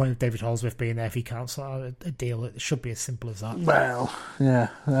what's the point of David Holsworth being there if he can't sort out a deal. It should be as simple as that. Well, yeah.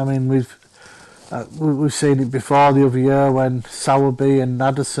 We've seen it before the other year when Sowerby and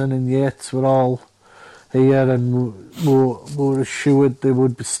Addison and Yates were all here, and we were assured they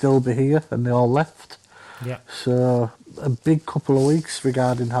would still be here, and they all left. Yeah. So a big couple of weeks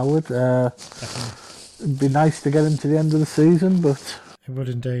regarding Howard. It'd be nice to get him to the end of the season, but... It would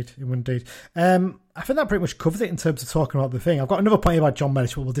indeed. I think that pretty much covers it in terms of talking about the thing. I've got another point about John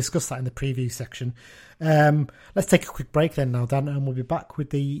Mellish, but we'll discuss that in the preview section. Let's take a quick break then now, Dan, and we'll be back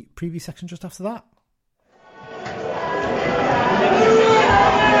with the preview section just after that.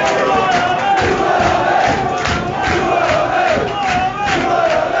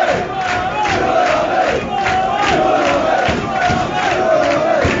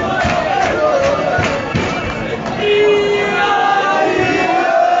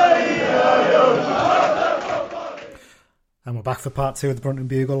 And we're back for part 2 of the Brunton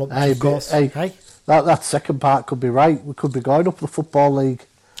Bugle. Hey, that second part could be right. We could be going up the Football League.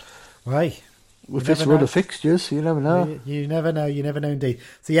 Right. With this run of fixtures, you never know. You never know indeed.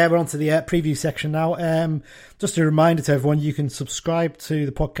 So we're on to the preview section now. Just a reminder to everyone, you can subscribe to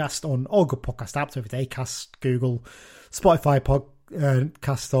the podcast on all good podcast apps, over Acast, Google, Spotify,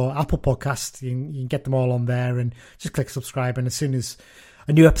 Cast or Apple Podcast. You can get them all on there and just click subscribe. And as soon as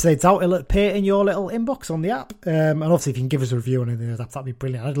a new episode's out, it'll appear in your little inbox on the app. And obviously, if you can give us a review on any of those apps, that'd be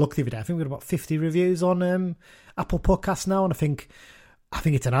brilliant. I had a look the other day. I think we've got about 50 reviews on Apple Podcasts now, and I think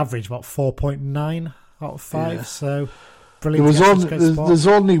it's an average about 4.9 out of 5. Yeah. So brilliant. There's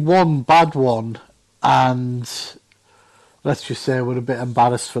only one bad one, and let's just say we're a bit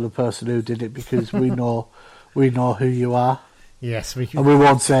embarrassed for the person who did it, because we know who you are. Yes, and we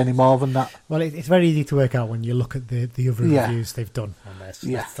won't say any more than that. Well, it's very easy to work out when you look at the other reviews they've done on there. So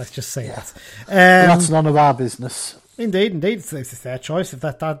let's just say that. That's none of our business. Indeed. It's their choice. If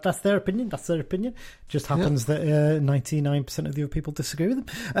that's their opinion, that's their opinion. Just happens that 99% of the other people disagree with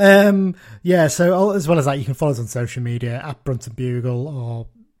them. So as well as that, you can follow us on social media at Brunton Bugle, or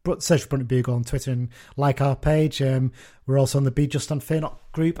search for Brunton Bugle on Twitter and like our page. We're also on the Be Just Unfair Not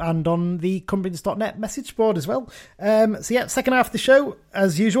group and on the Cumbrians.net message board as well. Second half of the show,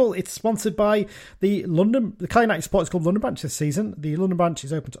 as usual, it's sponsored by the Carlisle United Supporters Club London branch this season. The London branch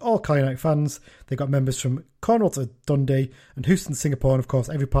is open to all Carlisle United fans. They've got members from Cornwall to Dundee and Houston, Singapore, and of course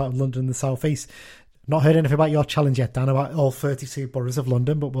every part of London and the South East. Not heard anything about your challenge yet, Dan, about all 32 boroughs of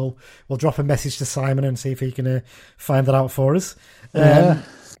London, but we'll drop a message to Simon and see if he can find that out for us.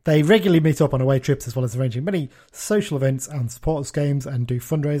 They regularly meet up on away trips, as well as arranging many social events and supporters games, and do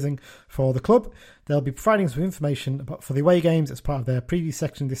fundraising for the club. They'll be providing us with information for the away games as part of their preview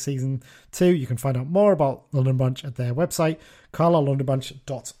section this season too. You can find out more about London Branch at their website,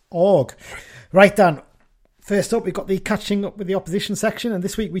 carlisle.londonbranch.org. Right, Dan. First up, we've got the catching up with the opposition section, and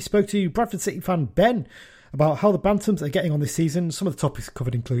this week we spoke to Bradford City fan Ben about how the Bantams are getting on this season. Some of the topics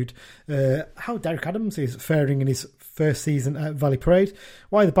covered include how Derek Adams is faring in his first season at Valley Parade,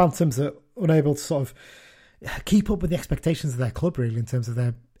 why the Bantams are unable to sort of keep up with the expectations of their club, really, in terms of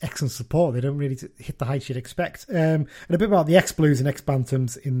their excellent support. They don't really hit the heights you'd expect. And a bit about the ex-Blues and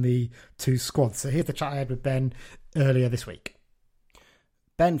ex-Bantams in the two squads. So here's the chat I had with Ben earlier this week.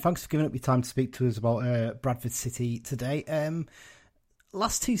 Ben, thanks for giving up your time to speak to us about Bradford City today.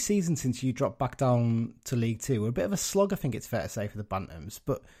 Last 2 seasons since you dropped back down to League Two were a bit of a slog, I think it's fair to say, for the Bantams.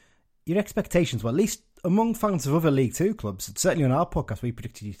 But your expectations, well, at least among fans of other League Two clubs, certainly on our podcast, we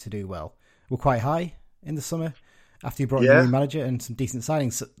predicted you to do well, were quite high in the summer after you brought in a new manager and some decent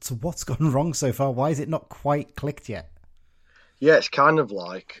signings. So what's gone wrong so far? Why is it not quite clicked yet? Yeah, it's kind of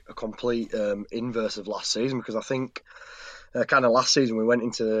like a complete inverse of last season, because I think kind of last season we went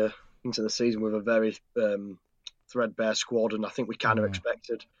into the season with a very threadbare squad, and I think we kind of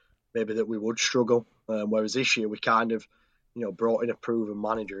expected maybe that we would struggle, whereas this year we kind of brought in a proven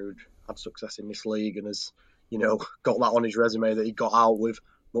manager who'd had success in this league and has got that on his resume, that he got out with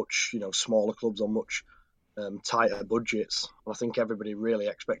much smaller clubs on much tighter budgets. And I think everybody really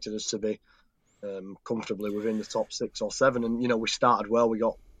expected us to be comfortably within the top 6 or 7, and we started well. We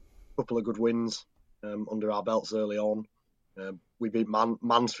got a couple of good wins under our belts early on. We beat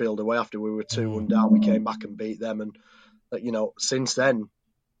Mansfield away after we were 2-1 down. We came back and beat them, and since then,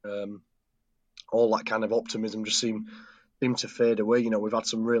 all that kind of optimism just seemed to fade away. We've had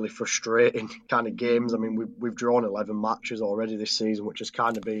some really frustrating kind of games. I mean, we've drawn 11 matches already this season, which has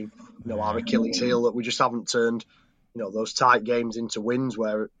kind of been our Achilles heel, that we just haven't turned those tight games into wins,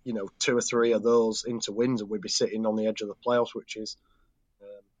 where 2 or 3 of those into wins, and we'd be sitting on the edge of the playoffs, which is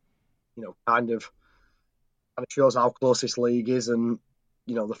kind of shows how close this league is, and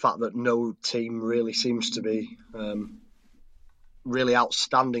the fact that no team really seems to be really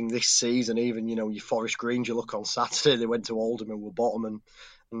outstanding this season. Even your Forest Greens, you look on Saturday, they went to Oldham and were bottom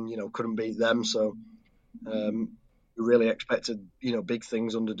and couldn't beat them. So we really expected big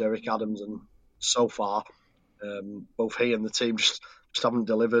things under Derek Adams, and so far both he and the team just haven't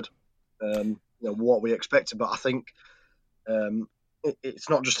delivered what we expected. But I think it's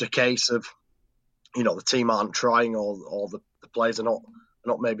not just a case of the team aren't trying, or the players are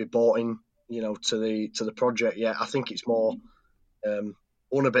not maybe bought in to the project yet. I think it's more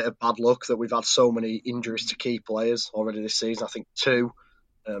one, a bit of bad luck that we've had so many injuries to key players already this season. I think 2,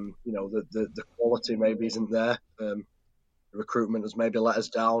 the quality maybe isn't there. The recruitment has maybe let us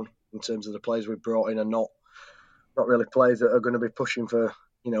down in terms of the players we've brought in, and not really players that are going to be pushing for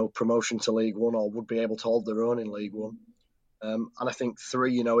promotion to League One, or would be able to hold their own in League One. And I think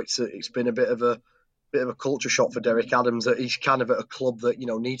 3, it's been a bit of a culture shock for Derek Adams, that he's kind of at a club that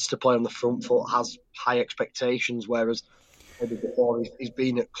needs to play on the front foot, has high expectations, whereas maybe before he's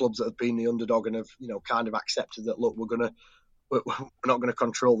been at clubs that have been the underdog and have kind of accepted that, look, we're not going to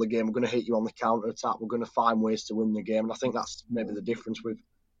control the game, we're going to hit you on the counter attack, we're going to find ways to win the game. And I think that's maybe the difference with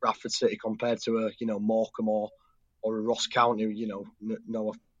Bradford City compared to a Morecambe or a Ross County.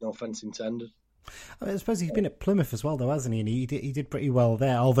 No offence intended. I suppose he's been at Plymouth as well, though, hasn't he? And he did pretty well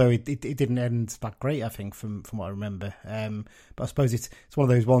there, although it didn't end that great, I think, from what I remember. But I suppose it's one of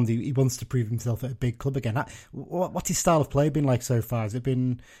those ones he wants to prove himself at a big club again. What's his style of play been like so far? Has it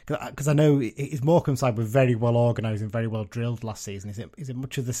been, because I know his Morecambe side were very well organised and very well drilled last season. Is it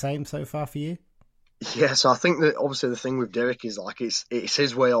much of the same so far for you? Yeah, so I think that obviously the thing with Derek is like it's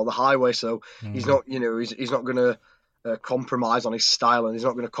his way or the highway. So he's not, he's not going to compromise on his style, and he's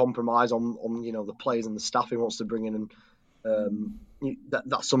not going to compromise on the players and the staff he wants to bring in. And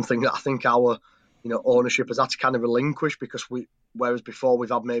that's something that I think our ownership has had to kind of relinquish, because whereas before we've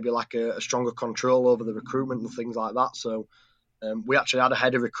had maybe like a stronger control over the recruitment and things like that. So we actually had a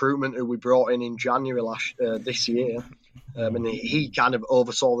head of recruitment who we brought in January this year, and he kind of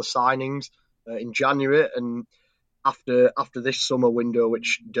oversaw the signings in January. And after this summer window,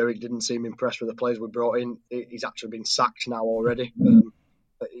 which Derek didn't seem impressed with the players we brought in, he's actually been sacked now already.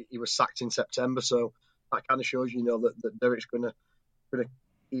 He was sacked in September, so that kind of shows that Derek's gonna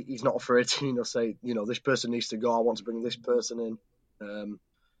he's not afraid to say this person needs to go. I want to bring this person in,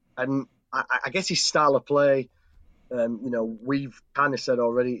 and I guess his style of play. We've kind of said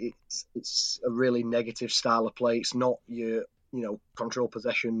already it's a really negative style of play. It's not your control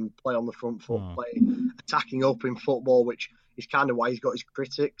possession, play on the front foot, play attacking open football, which is kind of why he's got his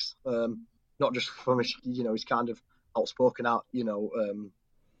critics. Not just from his kind of outspoken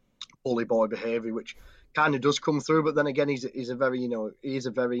bully boy behaviour, which kind of does come through. But then again, he's a very he is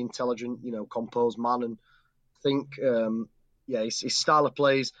a very intelligent composed man, and I think his style of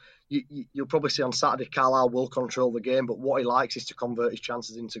plays. You'll probably see on Saturday, Carlisle will control the game, but what he likes is to convert his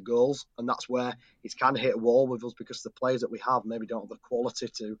chances into goals, and that's where it's kind of hit a wall with us, because the players that we have maybe don't have the quality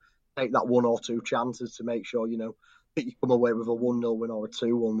to take that one or two chances to make sure that you come away with a 1-0 win or a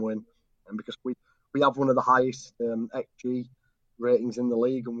 2-1 win, and because we have one of the highest XG ratings in the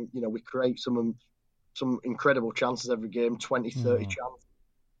league, and we create some incredible chances every game, 20, 30 chances,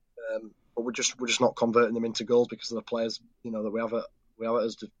 but we're just not converting them into goals because of the players that we have at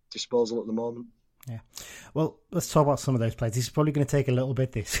his disposal at the moment. Yeah. Well, let's talk about some of those players. This is probably going to take a little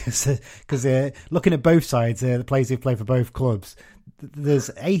bit, because looking at both sides, the players who play for both clubs,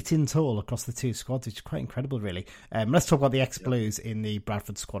 there's 8 in total across the two squads, which is quite incredible, really. Let's talk about the ex-Blues in the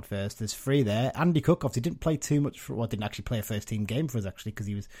Bradford squad first. There's 3 there. Andy Cook obviously didn't play too much didn't actually play a first-team game for us, actually, because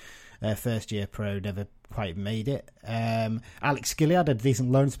he was first-year pro, never quite made it. Alex Gilliard had a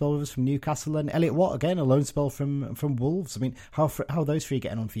decent loan spell with us from Newcastle, and Elliot Watt, again, a loan spell from Wolves. I mean, how are those 3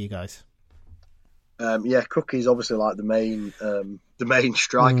 getting on for you guys? Cookie's obviously like the main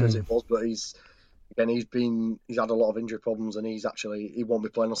striker as it was, but he's had a lot of injury problems, and he won't be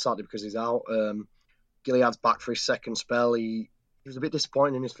playing on Saturday because he's out. Gilliard's back for his second spell. He was a bit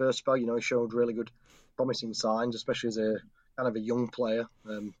disappointing in his first spell. He showed really good, promising signs, especially as a kind of a young player.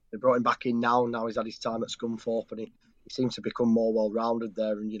 They brought him back in now. Now he's had his time at Scunthorpe, and he seems to become more well-rounded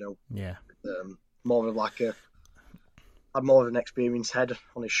there, and more of like had more of an experienced head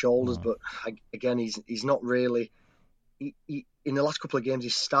on his shoulders. But again, he's not really. He in the last couple of games,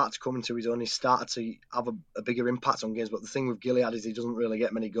 he's started to come into his own. He's started to have a bigger impact on games. But the thing with Gilliard is he doesn't really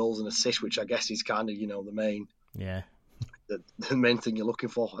get many goals and assists, which I guess is kind of the main the main thing you're looking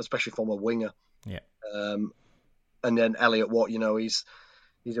for, especially from a winger. Yeah. And then Elliot Watt, he's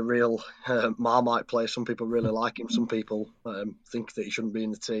a real Marmite player. Some people really like him. Some people think that he shouldn't be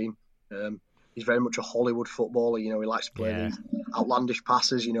in the team. He's very much a Hollywood footballer. He likes to play these outlandish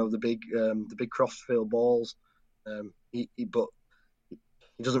passes. The big crossfield balls. But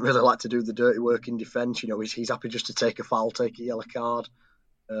he doesn't really like to do the dirty work in defence. He's happy just to take a foul, take a yellow card.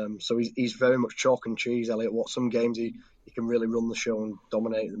 So he's very much chalk and cheese, Elliot Watt. Some games he can really run the show and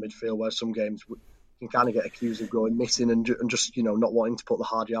dominate the midfield, where some games can kind of get accused of going missing and just not wanting to put the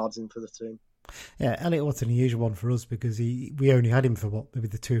hard yards in for the team. Yeah, Elliot Watt's an unusual one for us because we only had him for maybe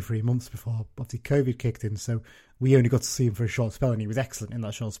the 2 or 3 months before obviously COVID kicked in, so we only got to see him for a short spell, and he was excellent in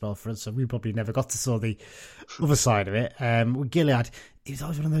that short spell for us, so we probably never got to see the other side of it. With Gilliard, he was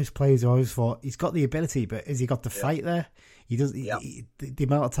always one of those players who I always thought he's got the ability, but has he got the fight there? He does. The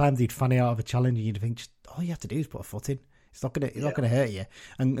amount of times he'd fanny out of a challenge, and you'd think just all you have to do is put a foot in. It's not gonna hurt you.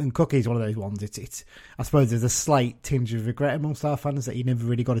 And Cookie's one of those ones. It's I suppose there's a slight tinge of regret amongst our fans that he never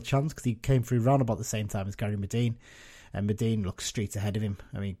really got a chance because he came through round about the same time as Gary Medine, and Medine looks streets ahead of him.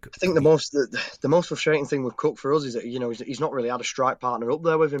 I mean, I think the most frustrating thing with Cook for us is that he's not really had a strike partner up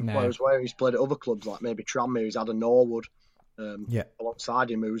there with him. No. Whereas where he's played at other clubs like maybe Tranmere, he's had a Norwood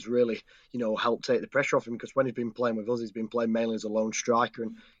alongside him who's really helped take the pressure off him, because when he's been playing with us, he's been playing mainly as a lone striker,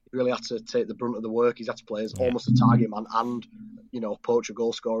 and he really had to take the brunt of the work. He's had to play as almost a target man and poach a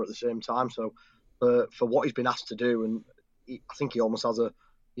goal scorer at the same time. So for what he's been asked to do, and I think he almost has a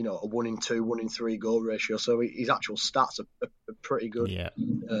a 1 in 2, 1 in 3 goal ratio. So his actual stats are pretty good. Yeah.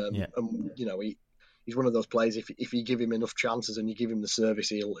 And he's one of those players. If you give him enough chances and you give him the service,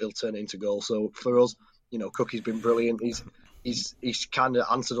 he'll turn it into goal. So for us, Cookie's been brilliant. He's kind of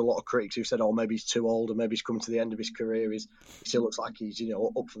answered a lot of critics who said, "Oh, maybe he's too old, or maybe he's coming to the end of his career." He still looks like he's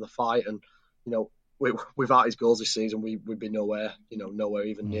up for the fight, and without his goals this season, we'd be nowhere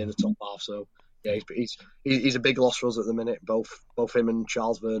even near the top half. So yeah, he's a big loss for us at the minute. Both him and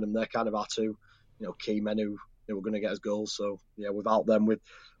Charles Vernon, they're kind of our two key men who were going to get us goals. So yeah, without them,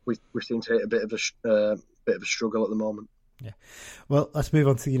 we seem to hit a bit of a struggle at the moment. Yeah. Well, let's move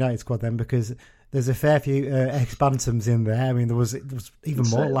on to the United squad then, because there's a fair few ex-Bantams in there. I mean, there was even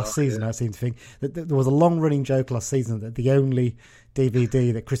more last season, I seem to think. There was a long-running joke last season that the only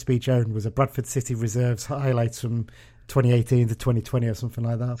DVD that Chris Beach owned was a Bradford City Reserves highlights from 2018 to 2020 or something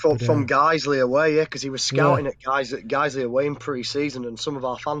like that. From Guiseley away, yeah, because he was scouting at Guiseley away in pre-season, and some of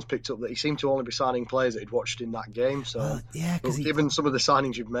our fans picked up that he seemed to only be signing players that he'd watched in that game. So, given some of the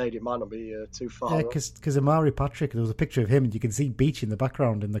signings you've made, it might not be too far. Yeah, because Amari Patrick, there was a picture of him, and you can see Beach in the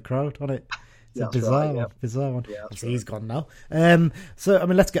background in the crowd on it. It's a bizarre one. Yeah, he's gone now. So, I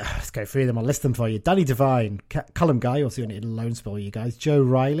mean, let's go through them. I'll list them for you. Danny Devine, Callum Guy, also on a loan spell, you guys. Joe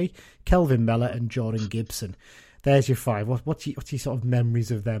Riley, Kelvin Mellor, and Jordan Gibson. There's your five. What's your sort of memories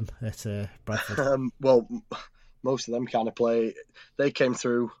of them at Bradford? Well, most of them kind of play. They came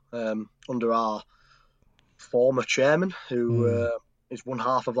through under our former chairman, who is one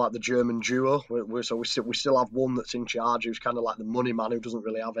half of like the German duo. So we still have one that's in charge, who's kind of like the money man, who doesn't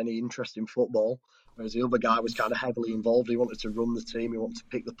really have any interest in football. Whereas the other guy was kind of heavily involved. He wanted to run the team. He wanted to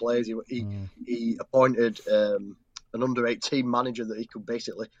pick the players. He appointed an under-18 manager that he could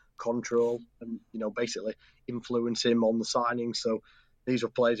basically control and basically influence him on the signings. So these were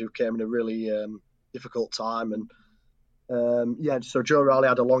players who came in a really difficult time, and so Joe Riley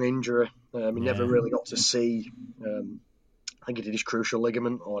had a long injury. He never really got to see. I think he did his crucial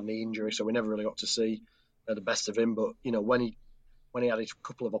ligament or knee injury, so we never really got to see the best of him. But when he had his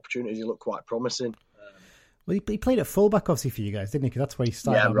couple of opportunities, he looked quite promising. Well, he played at fullback obviously for you guys, didn't he? Because that's where he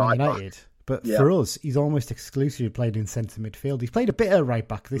started at Man United. But for us, he's almost exclusively played in centre midfield. He's played a bit of right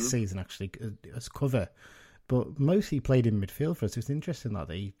back this season, actually, as cover. But mostly played in midfield for us. It's interesting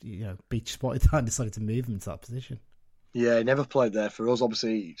that he, Beach spotted that and decided to move him into that position. Yeah, he never played there for us.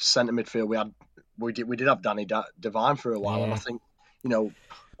 Obviously, centre midfield, we did have Danny Devine for a while, and I think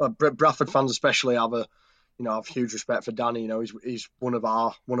Bradford fans especially have huge respect for Danny. He's one of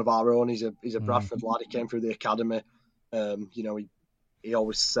our own. He's a Bradford lad. He came through the academy. He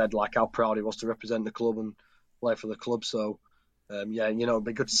always said like how proud he was to represent the club and play for the club. So, it'd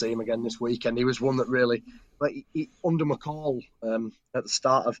be good to see him again this weekend. He was one that really, under McCall at the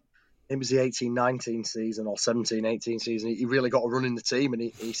start of, it was the 18-19 season or 17-18 season, he really got a run in the team, and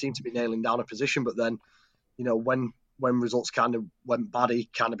he seemed to be nailing down a position. But then, when results kind of went bad, he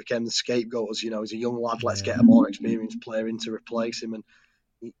kind of became the scapegoat as, he's a young lad, let's get a more experienced player in to replace him. And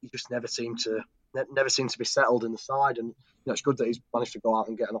he just never seemed to be settled in the side. And it's good that he's managed to go out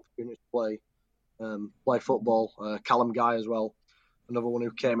and get an opportunity to play football. Callum Guy as well, another one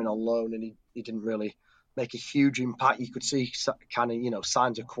who came in on loan, and he didn't really make a huge impact. You could see kind of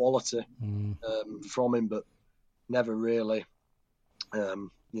signs of quality from him, but never really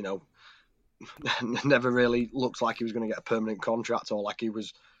never really looked like he was going to get a permanent contract, or like he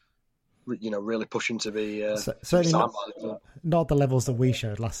was really pushing to be certainly not the levels that we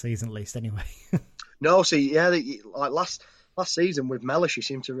showed last season, at least anyway. No, see, like last season with Mellish, he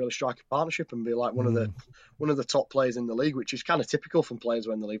seemed to really strike a partnership and be like one of the top players in the league, which is kind of typical from players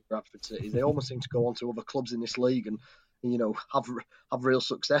when they leave Bradford City. They almost seem to go on to other clubs in this league and have real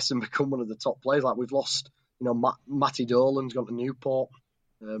success and become one of the top players. Like we've lost, Matty Dolan's gone to Newport.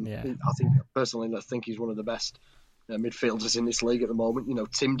 I think he's one of the best midfielders in this league at the moment.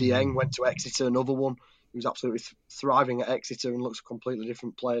 Tim Dieng went to Exeter, another one who's absolutely thriving at Exeter and looks a completely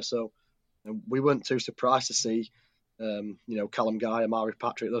different player. So we weren't too surprised to see, Callum Guy, Amari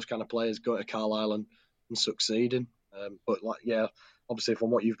Patrick, those kind of players go to Carlisle and succeeding. But obviously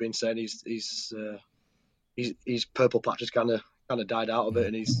from what you've been saying, his purple patch has kind of died out a bit,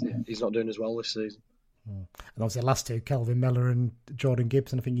 and he's not doing as well this season. And obviously the last two, Kelvin Mellor and Jordan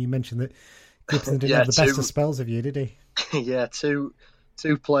Gibson. I think you mentioned that Gibson didn't have the best of spells of you, did he? Yeah, two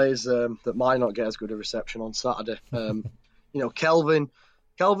players that might not get as good a reception on Saturday. Kelvin,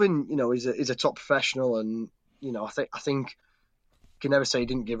 is a top professional, and I think you can never say he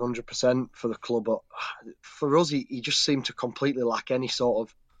didn't give 100% for the club, but for us, he just seemed to completely lack any sort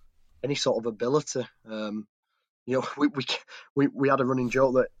of ability. We had a running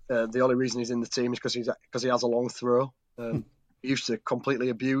joke that the only reason he's in the team is because he has a long throw. used to completely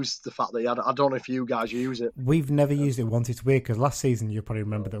abuse the fact that he had. I don't know if you guys use it. We've never used it once. It's weird because last season you probably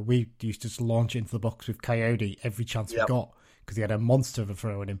remember that we used to just launch it into the box with Coyote every chance we got because he had a monster of a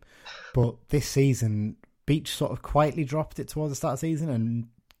throw in him. But this season, Beach sort of quietly dropped it towards the start of the season, and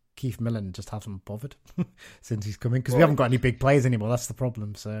Keith Millen just hasn't bothered since he's come in because we haven't got any big players anymore. That's the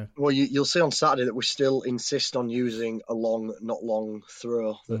problem. So, well, you'll see on Saturday that we still insist on using a long, not long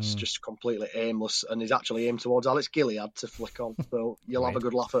throw that's just completely aimless and is actually aimed towards Alex Gilead to flick on. So you'll have a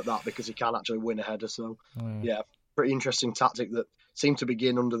good laugh at that because he can't actually win a header. So, pretty interesting tactic that seemed to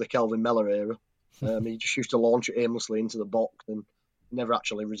begin under the Kelvin Mellor era. He just used to launch it aimlessly into the box and never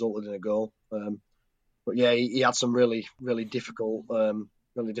actually resulted in a goal. But yeah, he had some really, really difficult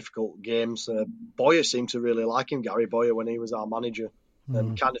games. Boyer seemed to really like him, Gary Boyer, when he was our manager.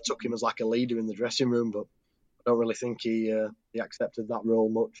 Kind of took him as like a leader in the dressing room, but I don't really think he accepted that role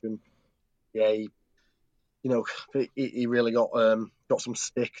much. And yeah, he really got some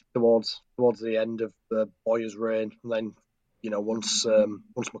stick towards the end of Boyer's reign. And then once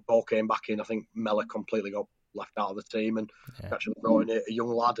McCall came back in, I think Mellor completely got left out of the team and actually brought in a young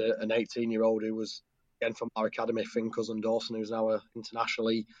lad, an 18-year-old who was again from our academy, Finn Cousin Dawson, who's now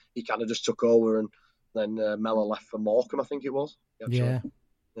internationally. He kind of just took over, and then Mellor left for Morecambe, I think it was. He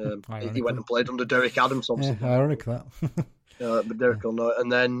went and played under Derek Adams. Ironic that. But Derek will know.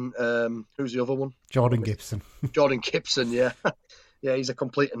 And then who's the other one? Jordan Gibson. Jordan Gibson, yeah. Yeah, he's a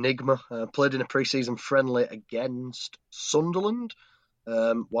complete enigma. Played in a pre-season friendly against Sunderland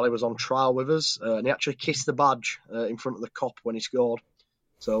while he was on trial with us, and he actually kissed the badge in front of the Kop when he scored.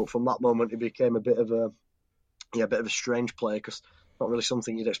 So from that moment, he became a bit of a strange player because not really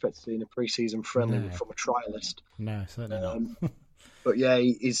something you'd expect to see in a pre-season friendly from a trialist. No, certainly not. But yeah,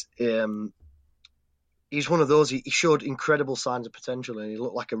 he's one of those. He showed incredible signs of potential, and he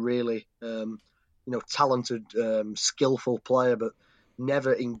looked like a really talented, skillful player, but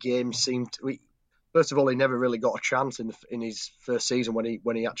never in games seemed to. First of all, he never really got a chance in his first season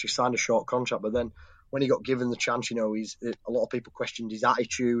when he actually signed a short contract, but then when he got given the chance, a lot of people questioned his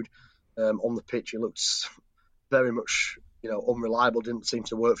attitude on the pitch. He looked very much, unreliable. Didn't seem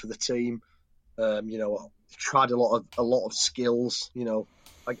to work for the team. Tried a lot of skills.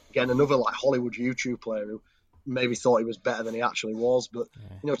 Again, another like Hollywood YouTube player who maybe thought he was better than he actually was. But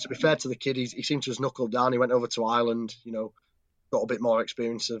to be fair to the kid, he seemed to have knuckled down. He went over to Ireland. Got a bit more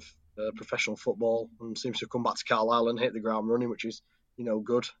experience of professional football and seems to have come back to Carlisle and hit the ground running, which is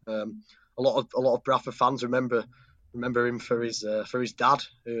good. A lot of Bradford fans remember him for his dad,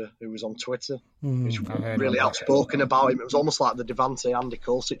 who was on Twitter. He's really outspoken about him. It was almost like the Devante Andy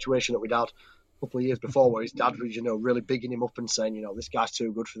Cole situation that we'd had a couple of years before, where his dad was really bigging him up and saying, this guy's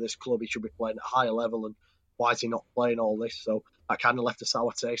too good for this club. He should be playing at a higher level, and why is he not playing all this? So that kind of left a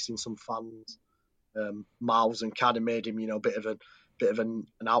sour taste in some fans' mouths and kind of made him a bit of an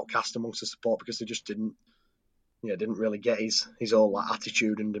outcast amongst the support because they just didn't really get his whole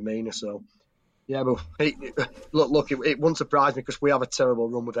attitude and demeanour. So, yeah, but look, it wouldn't surprise me because we have a terrible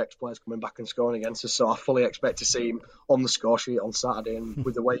run with ex-players coming back and scoring against us. So I fully expect to see him on the score sheet on Saturday. And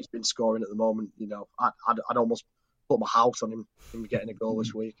with the way he's been scoring at the moment, I'd almost put my house on him getting a goal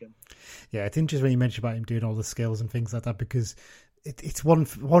this weekend. Yeah, it's interesting when you mention about him doing all the skills and things like that because it's one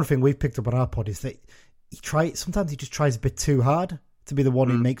thing we've picked up on our pod is that sometimes he just tries a bit too hard to be the one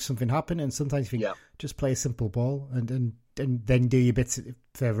who makes something happen, and sometimes you think just play a simple ball and then do your bits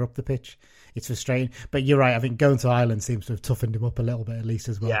further up the pitch. It's frustrating, but you're right. I think going to Ireland seems to have toughened him up a little bit at least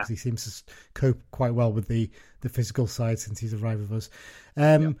as well because he seems to cope quite well with the physical side since he's arrived with us.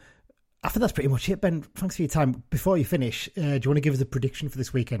 I think that's pretty much it, Ben. Thanks for your time. Before you finish, do you want to give us a prediction for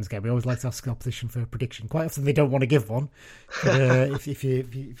this weekend's game? We always like to ask the opposition for a prediction. Quite often they don't want to give one. But, if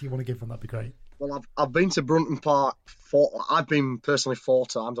you want to give one, that'd be great. Well, I've been to Brunton Park I've been personally 4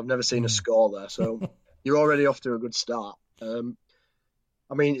 times. I've never seen a score there, so you're already off to a good start.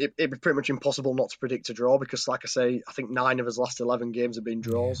 I mean, it'd be pretty much impossible not to predict a draw because, like I say, I think 9 of his last 11 games have been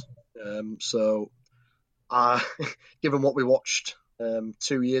draws. So, given what we watched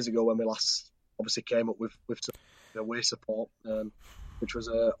 2 years ago when we last obviously came up with some away support, which was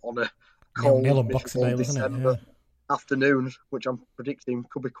on a cold miserable December afternoon, which I'm predicting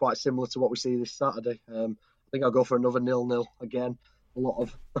could be quite similar to what we see this Saturday. I think I'll go for another 0-0 again. A lot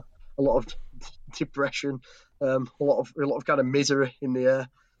of depression, a lot of kind of misery in the air.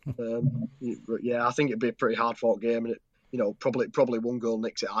 Yeah, I think it'd be a pretty hard fought game, and it probably one goal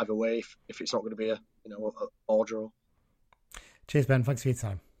nicks it either way if it's not going to be a ball draw. Cheers, Ben. Thanks for your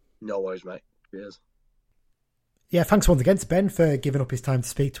time. No worries, mate. Cheers. Yeah, thanks once again to Ben for giving up his time to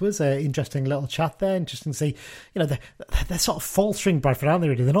speak to us. Interesting little chat there. Interesting to see, they're sort of faltering Bradford, aren't they,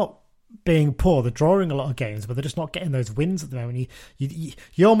 really? They're not being poor. They're drawing a lot of games, but they're just not getting those wins at the moment.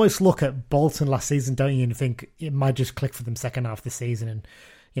 You almost look at Bolton last season, don't you, and think it might just click for them second half of the season. And,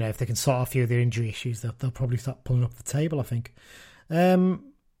 if they can sort out a few of their injury issues, they'll probably start pulling up the table, I think.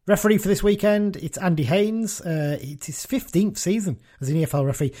 Referee for this weekend, it's Andy Haynes. It's his 15th season as an EFL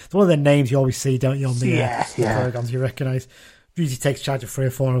referee. It's one of the names you always see, don't you, on the programmes you recognise. Usually takes charge of 3 or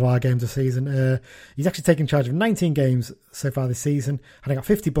 4 of our games a season. He's actually taken charge of 19 games so far this season, having got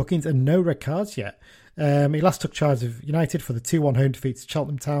 50 bookings and no red cards yet. He last took charge of United for the 2-1 home defeat to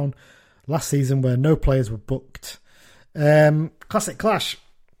Cheltenham Town last season, where no players were booked. Classic clash.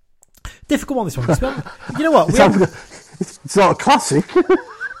 Difficult one, this one. You know what? It's not a classic.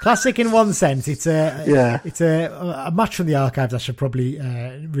 Classic in one sense. It's a match from the archives. I should probably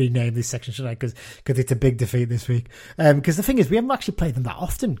rename this section, shouldn't I? Because it's a big defeat this week. Because the thing is, we haven't actually played them that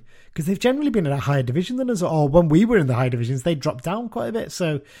often. Because they've generally been in a higher division than us, or when we were in the higher divisions, they dropped down quite a bit.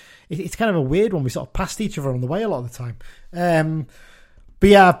 So it's kind of a weird one. We sort of passed each other on the way a lot of the time. But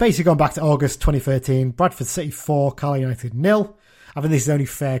yeah, I've basically gone back to August 2013. Bradford City 4, Carlisle United 0. I think this is only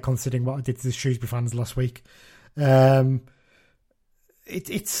fair considering what I did to the Shrewsbury fans last week.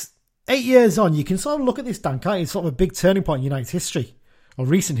 It's 8 years on. You can sort of look at this, Dan, can't you? It's sort of a big turning point in United's history, or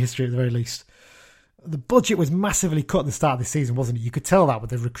recent history at the very least. The budget was massively cut at the start of the season, wasn't it? You could tell that with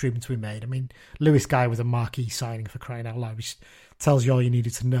the recruitment we made. I mean, Lewis Guy was a marquee signing, for crying out loud, which tells you all you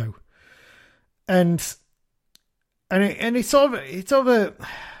needed to know. And it's sort of a,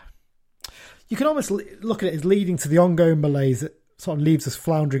 you can almost look at it as leading to the ongoing malaise that sort of leaves us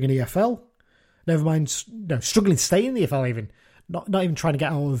floundering in EFL. Never mind, struggling to stay in the EFL even. Not even trying to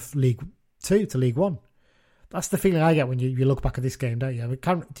get out of League 2 to League 1. That's the feeling I get when you look back at this game, don't you?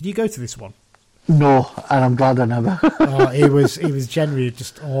 Did you go to this one? No, and I'm glad I never. It was generally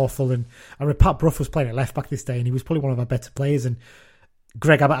just awful. And I remember Pat Brough was playing at left back this day, and he was probably one of our better players. And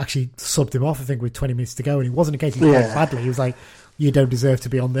Greg Abbott actually subbed him off, I think, with 20 minutes to go. And it wasn't a case he played badly. He was like, you don't deserve to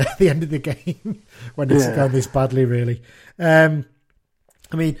be on the end of the game when it's going this badly, really. I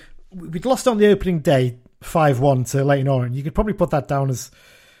mean, we'd lost on the opening day 5-1 to Leyton Orient. You could probably put that down as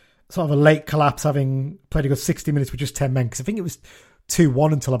sort of a late collapse, having played a good 60 minutes with just 10 men, because I think it was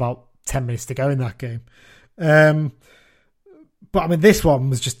 2-1 until about 10 minutes to go in that game. But I mean, this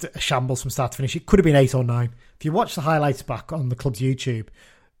one was just a shambles from start to finish. It could have been 8 or 9. If you watch the highlights back on the club's YouTube,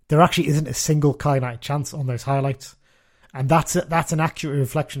 there actually isn't a single Carlisle United chance on those highlights. And that's an accurate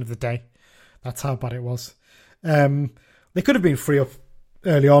reflection of the day. That's how bad it was. They could have been 3 up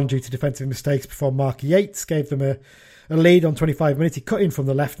early on due to defensive mistakes before Mark Yates gave them a lead on 25 minutes. He cut in from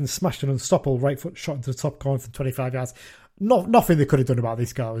the left and smashed an unstoppable right foot shot into the top corner from 25 yards. Nothing they could have done about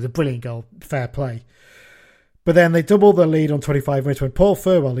this goal. It was a brilliant goal, fair play. But then they doubled their lead on 25 minutes when Paul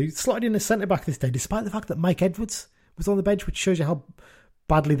Furwell, he slotted in as centre-back this day, despite the fact that Mike Edwards was on the bench, which shows you how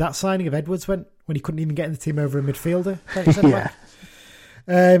badly that signing of Edwards went when he couldn't even get in the team over a midfielder.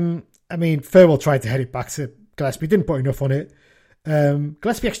 I mean, Furwell tried to head it back to Gillespie, didn't put enough on it.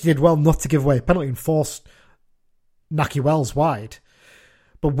 Gillespie actually did well not to give away a penalty and forced Naki Wells wide.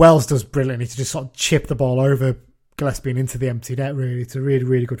 But Wells does brilliantly to just sort of chip the ball over Gillespie and into the empty net, really. It's a really,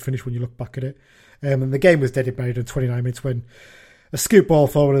 really good finish when you look back at it. And the game was dedicated in 29 minutes when a scoop ball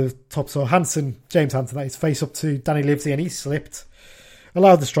forward at the top saw James Hansen, that is face up to Danny Livesey, and he slipped.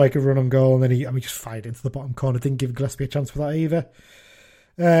 Allowed the striker run on goal, and then he just fired into the bottom corner. Didn't give Gillespie a chance for that either.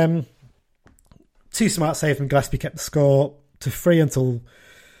 2 smart saves from Gillespie kept the score to 3 until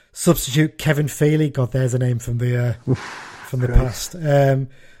substitute Kevin Feely, God, there's a name from the past,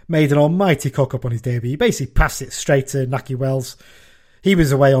 made an almighty cock-up on his debut. He basically passed it straight to Naki Wells. He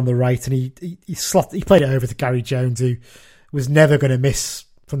was away on the right, and he played it over to Gary Jones, who was never going to miss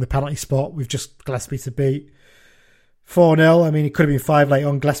from the penalty spot with just Gillespie to beat. 4-0. I mean, it could have been 5 late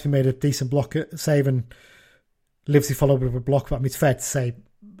on. Gillespie made a decent block save, and Livesey followed with a block. But I mean, it's fair to say,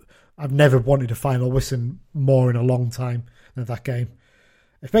 I've never wanted a final whistle more in a long time than that game.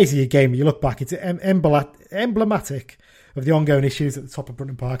 It's basically a game, you look back, it's emblematic of the ongoing issues at the top of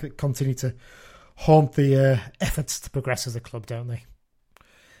Brunton Park that continue to haunt the efforts to progress as a club, don't they?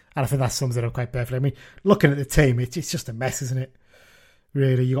 And I think that sums it up quite perfectly. I mean, looking at the team, it's just a mess, isn't it?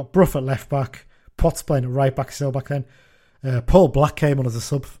 Really, you got Brough at left back, Potts playing at right back still back then. Paul Black came on as a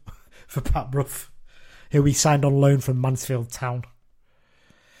sub for Pat Brough, who we signed on loan from Mansfield Town.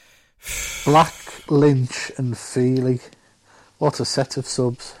 Black, Lynch and Feely. What a set of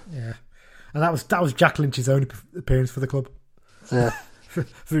subs. Yeah. And that was Jack Lynch's own appearance for the club. Yeah.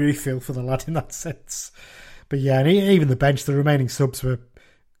 Very feel for the lad in that sense. But yeah, and even the bench, the remaining subs were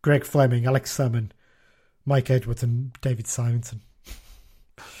Greg Fleming, Alex Salmon, Mike Edwards and David Simonson.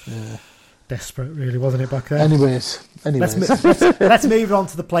 Yeah. Desperate, really, wasn't it, back then? Anyways. Let's move on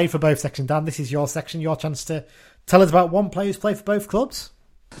to the play for both section. Dan, this is your section, your chance to tell us about one player who's played for both clubs.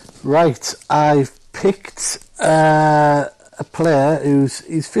 Right, I've picked a player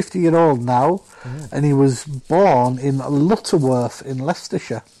he's 50-year-old now, and he was born in Lutterworth in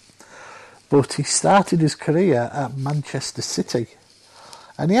Leicestershire, but he started his career at Manchester City,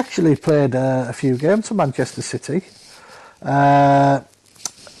 and he actually played a few games for Manchester City.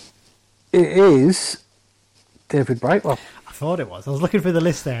 It is David Brightwell. I thought it was. I was looking through the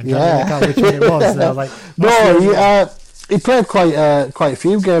list there and trying to work out which one it was. And I was like, he played quite a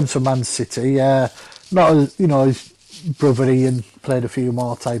few games for Man City. Not as, his brother Ian played a few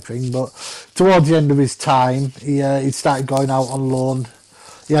more type thing, but towards the end of his time, he started going out on loan.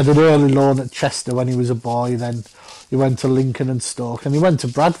 He had an early loan at Chester when he was a boy. Then he went to Lincoln and Stoke, and he went to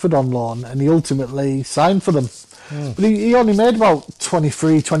Bradford on loan, and he ultimately signed for them. But he only made about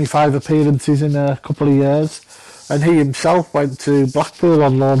 23, 25 appearances in a couple of years, and he himself went to Blackpool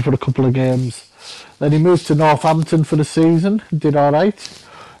on loan for a couple of games. Then he moved to Northampton for the season, did all right.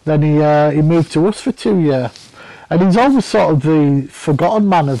 Then he moved to us for 2 years. And he's always sort of the forgotten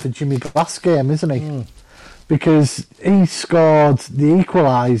man of the Jimmy Glass game, isn't he? Because he scored the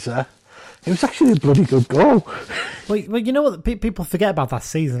equaliser. It was actually a bloody good goal. Well, you know what people forget about that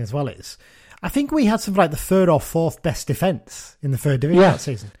season as well is, I think we had something like the third or fourth best defence in the third division that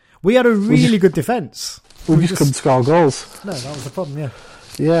season. We had a really good defence. We just couldn't score goals. No, that was the problem, yeah.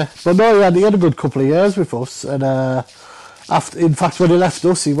 Yeah, but no, he had a good couple of years with us. And in fact, when he left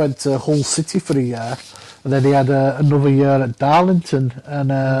us, he went to Hull City for a year. And then he had another year at Darlington.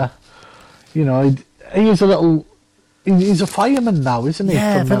 And, he is a little... He's a fireman now, isn't he?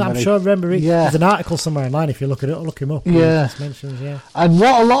 Yeah, I'm sure I remember. There's an article somewhere online if you look him up. Yeah. And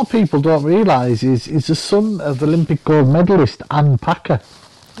what a lot of people don't realise is he's the son of Olympic gold medalist Anne Packer.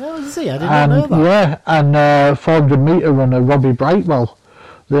 Oh, is he? I didn't know that. Yeah, and 400 metre runner Robbie Brightwell.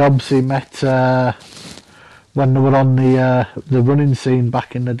 They obviously met when they were on the running scene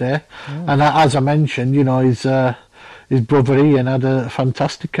back in the day. Oh. And as I mentioned, his brother Ian had a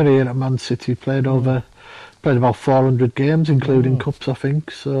fantastic career at Man City. Played about 400 games, including cups, I think.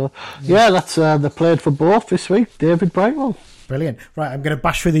 So, that's they played for both this week. David Brightwell. Brilliant. Right, I'm going to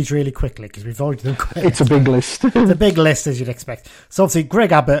bash through these really quickly because we've already done quite. It's a big list. It's a big list, as you'd expect. So, obviously,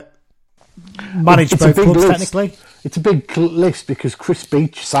 Greg Abbott managed both clubs, technically. It's a big list because Chris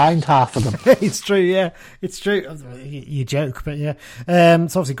Beach signed half of them. It's true, yeah. It's true. You joke, but yeah.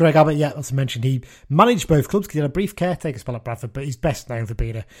 So obviously Greg Abbott, as I mentioned, he managed both clubs because he had a brief caretaker spell at Bradford, but he's best known for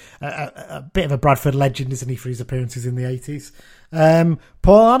being a bit of a Bradford legend, isn't he, for his appearances in the 80s.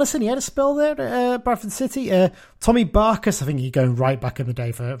 Paul Anderson, he had a spell there at Bradford City. Tommy Barkas, I think he's going right back in the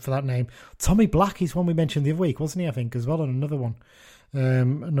day for that name. Tommy Black, he's one we mentioned the other week, wasn't he, I think, as well, and another one.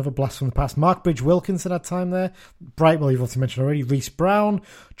 Another blast from the past. Mark Bridge Wilkinson had time there. Brightwell, you've also mentioned already. Reece Brown,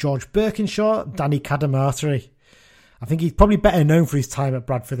 George Birkinshaw, Danny Cadamarteri. I think he's probably better known for his time at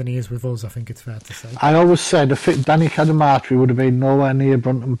Bradford than he is with us, I think it's fair to say. I always said Danny Cadamarteri would have been nowhere near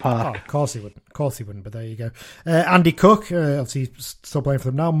Brunton Park. Oh, of course he wouldn't, but there you go. Andy Cook, obviously he's still playing for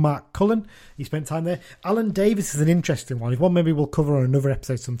them now. Mark Cullen, he spent time there. Alan Davis is an interesting one. He's one maybe we'll cover on another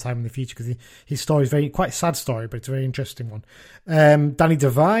episode sometime in the future because his story is quite a sad story, but it's a very interesting one. Danny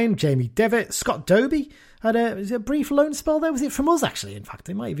Devine, Jamie Devitt, Scott Doby had a brief loan spell there. Was it from us, actually? In fact,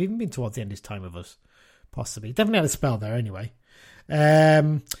 it might have even been towards the end of his time with us. Possibly. Definitely had a spell there anyway.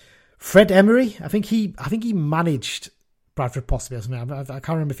 Fred Emery, I think he managed Bradford possibly or something. I can't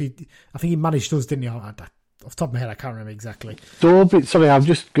remember I think he managed us, didn't he? Off the top of my head, I can't remember exactly. Sorry, I've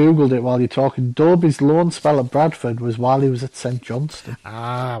just Googled it while you're talking. Doby's loan spell at Bradford was while he was at St Johnstone.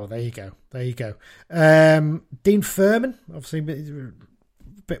 Ah, well, there you go. Dean Furman, obviously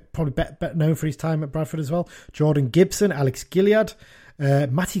probably better known for his time at Bradford as well. Jordan Gibson, Alex Gilead,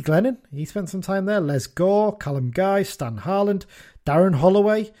 Matty Glennon, he spent some time there. Les Gore, Callum Guy, Stan Harland, Darren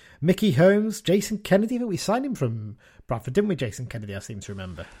Holloway, Mickey Holmes, Jason Kennedy. I think we signed him from Bradford, didn't we, Jason Kennedy? I seem to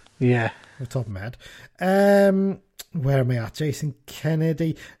remember. Yeah. Off the top of my head. Where am I at? Jason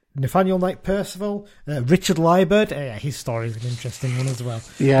Kennedy, Nathaniel Knight Percival, Richard Liebert. His story is an interesting one as well.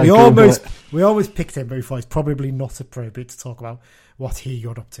 Yeah, we always picked him, but we thought it's probably not appropriate to talk about what he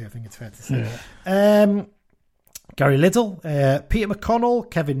got up to. I think it's fair to say. Yeah. Gary Liddell, Peter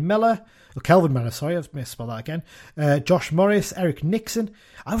McConnell, Kelvin Miller, sorry, I've misspelled that again. Josh Morris, Eric Nixon.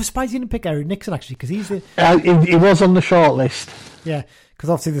 I was surprised you didn't pick Eric Nixon, actually, because he's he was on the short list. Yeah, because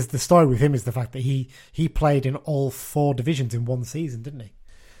obviously the story with him is the fact that he played in all 4 divisions in one season, didn't he?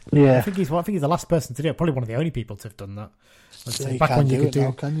 Yeah, I think he's the last person to do it. Probably one of the only people to have done that. Back when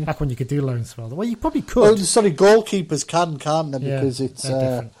you could do loan spell. Well, you probably could. Well, sorry, goalkeepers can't they? Because it's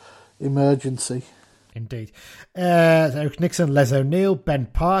emergency. Indeed. Eric Nixon, Les O'Neill, Ben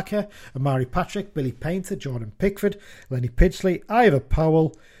Parker, Amari Patrick, Billy Painter, Jordan Pickford, Lenny Pidgley, Ivor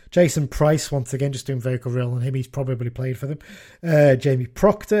Powell, Jason Price, once again, just doing vocal reel on him. He's probably played for them. Jamie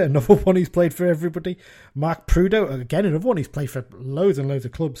Proctor, another one who's played for everybody. Mark Prudo, again, another one who's played for loads and loads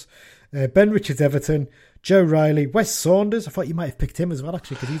of clubs. Ben Richards, Everton. Joe Riley, Wes Saunders. I thought you might have picked him as well,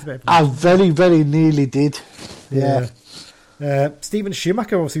 actually, because he's a bit of I very, very nearly did. Yeah. Stephen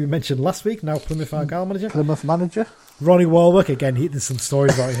Schumacher, obviously we mentioned last week, now Plymouth Argyle manager. Plymouth manager. Ronnie Warwick, again, there's some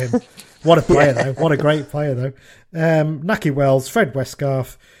stories about him. What a player, though. What a great player, though. Naki Wells, Fred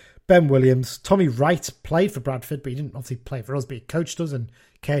Westgarth, Ben Williams, Tommy Wright played for Bradford, but he didn't obviously play for us, but he coached us and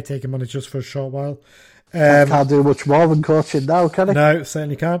caretaker managed us for a short while. Can't do much more than coaching now, can he? No,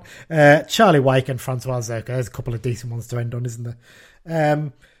 certainly can't. Charlie Wyke and Francois Zerka. There's a couple of decent ones to end on, isn't there?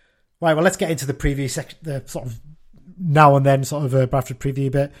 Right, well, let's get into the preview section, the sort of now and then sort of Bradford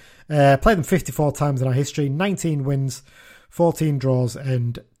preview bit. Played them 54 times in our history, 19 wins, 14 draws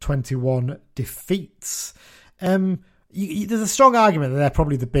and 21 defeats. There's a strong argument that they're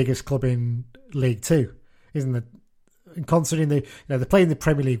probably the biggest club in League Two, isn't it? And considering they played in the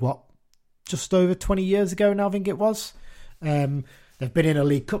Premier League, just over 20 years ago now, I think it was. They've been in a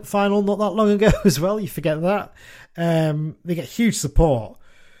League Cup final not that long ago as well. You forget that. They get huge support,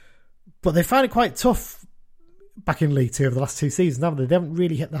 but they find it quite tough back in League Two over the last 2 seasons, haven't they? They haven't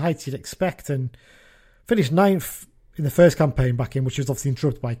really hit the heights you'd expect and finished 9th in the first campaign back in, which was obviously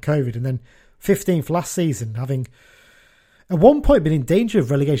interrupted by COVID, and then 15th last season, having at one point been in danger of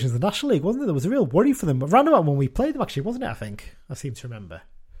relegation to the National League, wasn't there? There was a real worry for them. But round about when we played them, actually, wasn't it? I think I seem to remember.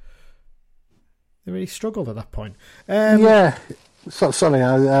 They really struggled at that point. Sorry.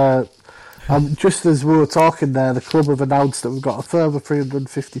 Just as we were talking there, the club have announced that we've got a further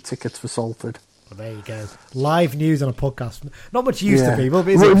 350 tickets for Salford. Well, there you go. Live news on a podcast. Not much used to be. But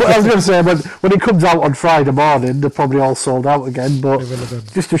I was going to say, when it comes out on Friday morning, they're probably all sold out again. But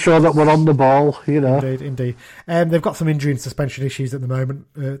just to show that we're on the ball, you know. Indeed. They've got some injury and suspension issues at the moment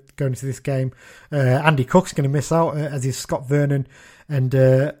going into this game. Andy Cook's going to miss out, as is Scott Vernon and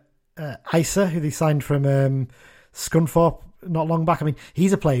Isa, who they signed from Scunthorpe not long back. I mean,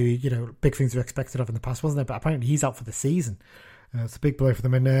 he's a player who, big things were expected of in the past, wasn't there? But apparently he's out for the season. It's a big blow for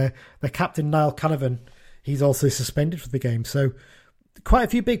them. And their captain, Niall Canavan, he's also suspended for the game. So quite a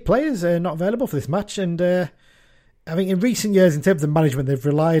few big players are not available for this match. And I think in recent years, in terms of management, they've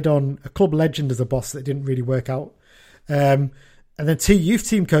relied on a club legend as a boss that didn't really work out. And then 2 youth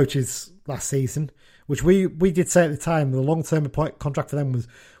team coaches last season, which we did say at the time, the long-term contract for them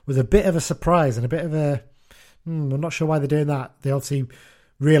was a bit of a surprise and a bit of a... I'm not sure why they're doing that. They obviously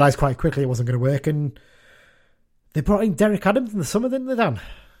realised quite quickly it wasn't going to work, and they brought in Derek Adams in the summer, didn't they, Dan?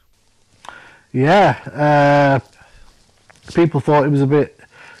 Yeah. People thought it was a bit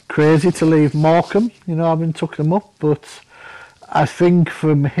crazy to leave Morecambe, having took them up, but I think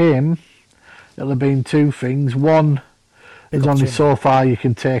from him it'll have been 2 things. One, there's only so far you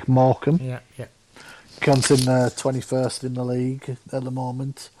can take Morecambe. Yeah. Considering 21st in the league at the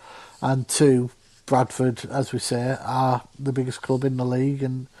moment. And 2, Bradford, as we say, are the biggest club in the league,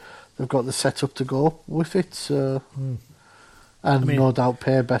 and they've got the setup to go with it, so no doubt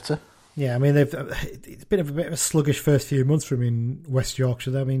pay better. Yeah, I mean, it's been a bit of a sluggish first few months for them in West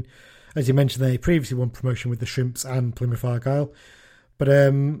Yorkshire. I mean, as you mentioned, they previously won promotion with the Shrimps and Plymouth Argyle, but I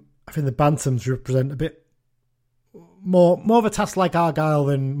think the Bantams represent a bit more of a task like Argyle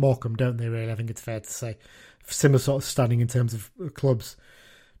than Morecambe, don't they? Really, I think it's fair to say. Similar sort of standing in terms of clubs.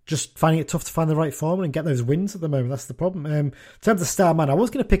 Just finding it tough to find the right form and get those wins at the moment. That's the problem. In terms of star man, I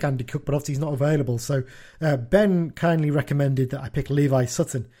was going to pick Andy Cook, but obviously he's not available. So Ben kindly recommended that I pick Levi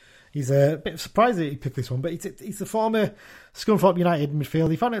Sutton. He's a bit surprised that he picked this one, but he's the former Scunthorpe United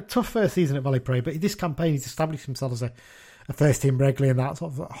midfield. He found it a tough first season at Valley Parade, but this campaign he's established himself as a first team regularly in that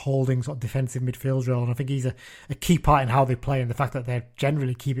sort of holding sort of defensive midfield role. And I think he's a key part in how they play and the fact that they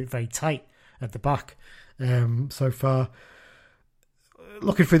generally keep it very tight at the back so far.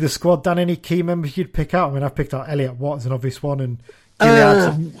 Looking through the squad, Dan, any key members you'd pick out? I mean, I've picked out Elliot Watt as an obvious one, and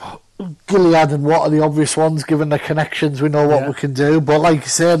Gilead and Watt are the obvious ones, given the connections. We know what we can do, but like you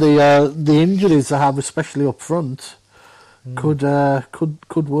say, the injuries they have, especially up front, could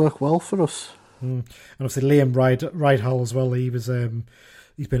work well for us. And obviously Liam Rydhall as well.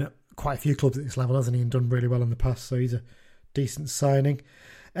 He's been at quite a few clubs at this level, hasn't he, and done really well in the past. So he's a decent signing.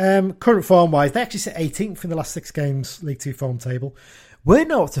 Current form wise, they actually sit 18th in the last 6 games League Two form table. We're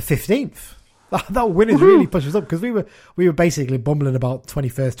now up to 15th. That win has really pushed us up, because we were basically bumbling about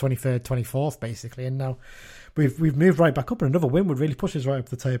 21st, 23rd, 24th basically, and now we've moved right back up, and another win would really push us right up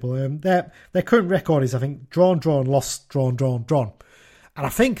the table. Their current record is, I think, drawn, lost, drawn. And I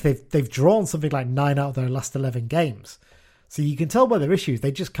think they've drawn something like 9 out of their last 11 games. So you can tell by their issues,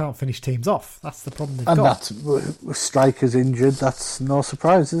 they just can't finish teams off. That's the problem they've got. And that's with strikers injured. That's no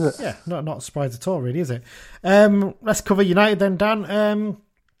surprise, is it? Yeah, not a surprise at all, really, is it? Let's cover United then, Dan.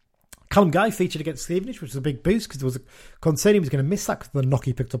 Callum Guy featured against Stevenage, which was a big boost because there was a concern he was going to miss that because of the knock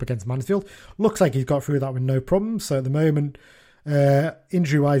he picked up against Mansfield. Looks like he's got through that with no problems. So at the moment,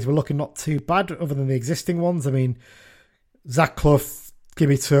 injury-wise, we're looking not too bad other than the existing ones. I mean, Zach Clough,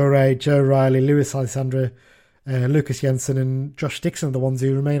 Gimme Toure, Joe Riley, Lewis Alessandra, Lucas Jensen and Josh Dixon are the ones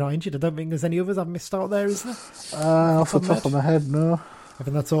who remain not injured. I don't think there's any others I've missed out there, is there? Off the top of my head, no. I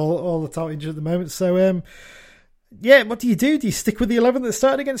think that's all that's out injured at the moment. So, what do you do? Do you stick with the 11 that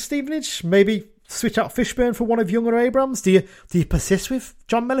started against Stevenage? Maybe switch out Fishburn for one of Young or Abrams? Do you persist with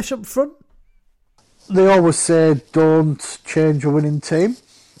John Mellish up front? They always say don't change a winning team,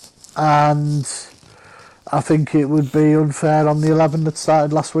 and I think it would be unfair on the 11 that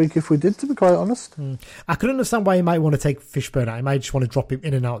started last week if we did, to be quite honest. I could understand why you might want to take Fishburn out. You might just want to drop him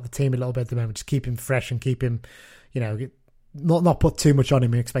in and out of the team a little bit at the moment, just keep him fresh and keep him, not put too much on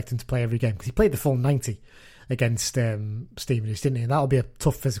him and expect him to play every game, because he played the full 90 against Stevenage, didn't he? And that'll be a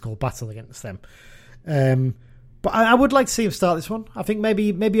tough physical battle against them. But I would like to see him start this one. I think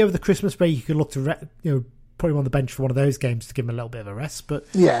maybe over the Christmas break you could look to put him on the bench for one of those games to give him a little bit of a rest. But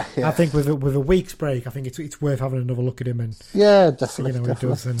yeah. I think with a week's break, I think it's worth having another look at him and definitely. He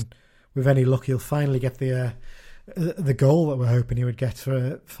does, and with any luck, he'll finally get the goal that we're hoping he would get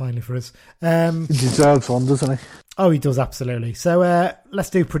finally for us. He deserves one, doesn't he? Oh, he does, absolutely. So let's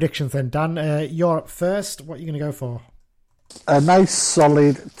do predictions then, Dan. You're up first. What are you going to go for? A nice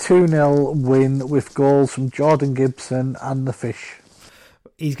solid 2-0 win with goals from Jordan Gibson and the Fish.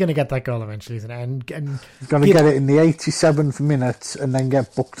 He's going to get that goal eventually, isn't it? And he's going to get it in the 87th minute and then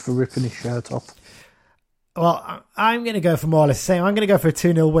get booked for ripping his shirt off. Well, I'm going to go for more or less the same. I'm going to go for a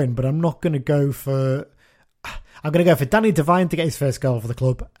 2-0 win, but I'm not going to go for... I'm going to go for Danny Devine to get his first goal for the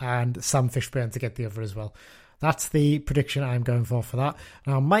club and Sam Fishburn to get the other as well. That's the prediction I'm going for that.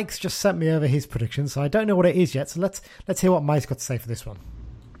 Now, Mike's just sent me over his prediction, so I don't know what it is yet. So let's hear what Mike's got to say for this one.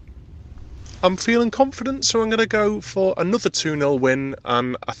 I'm feeling confident, so I'm going to go for another 2-0 win,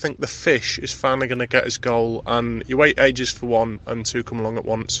 and I think the Fish is finally going to get his goal, and you wait ages for one, and two come along at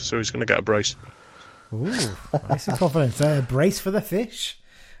once, so he's going to get a brace. Ooh, nice and confident. A brace for the Fish.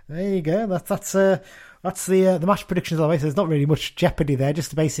 There you go. That's the match predictions of the way. So there's not really much jeopardy there.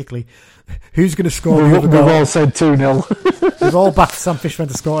 Just basically, who's going to score the other goal? We've all said 2-0. We've all backed Sam Fishburn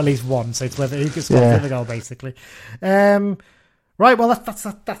to score at least one. So it's whether who can score the other goal, basically. Right. Well, that's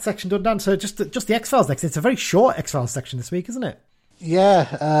that section done. Dan. So just the X-Files next. It's a very short X-Files section this week, isn't it?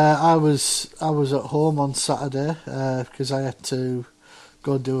 Yeah. I was at home on Saturday because I had to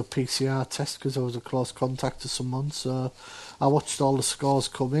go and do a PCR test because I was a close contact to someone. So I watched all the scores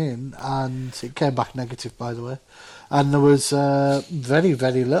come in, and it came back negative, by the way. And there was very,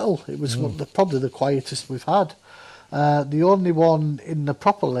 very little. It was probably the quietest we've had. The only one in the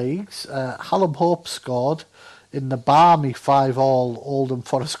proper leagues, Hallam Hope scored in the balmy 5-5 Oldham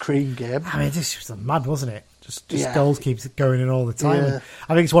Forest Green game. I mean, this was mad, wasn't it? Just goals keeps going in all the time. Yeah.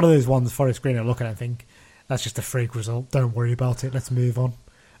 I think it's one of those ones Forest Green are looking at and think, that's just a freak result. Don't worry about it. Let's move on.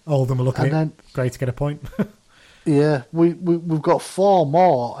 Oldham are looking at it. Great to get a point. Yeah, we've got 4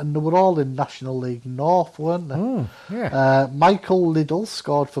 more, and they were all in National League North, weren't they? Yeah. Michael Liddell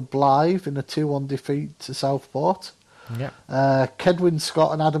scored for Blythe in a 2-1 defeat to Southport. Yeah. Kedwin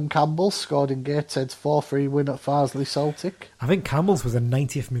Scott and Adam Campbell scored in Gateshead's 4-3 win at Farsley Celtic. I think Campbell's was a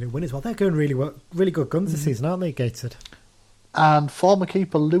 90th minute win as well. They're going really well, really good guns this season, aren't they, Gateshead? And former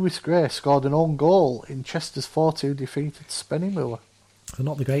keeper Lewis Gray scored an own goal in Chester's 4-2 defeat at Spennymoor. So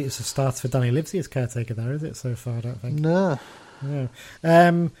not the greatest of starts for Danny Livesey as caretaker there, is it, so far, I don't think? No.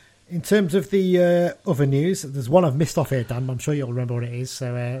 In terms of the other news, there's one I've missed off here, Dan, but I'm sure you'll remember what it is,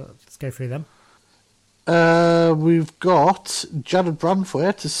 so let's go through them. We've got Jared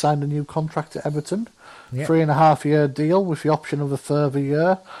Branthwaite has signed a new contract at Everton. Yep. 3.5-year deal with the option of a further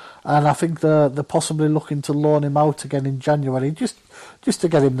year. And I think they're possibly looking to loan him out again in January, just to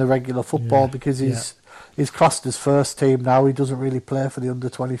get him the regular football, because he's classed as first team now. He doesn't really play for the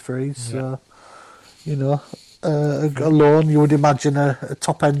under-23s. So, a loan, you would imagine a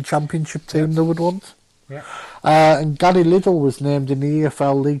top-end championship team they would want. Yeah. And Gary Liddell was named in the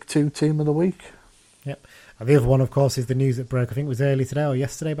EFL League 2 Team of the Week. Yep. And the other one, of course, is the news that broke, I think it was early today or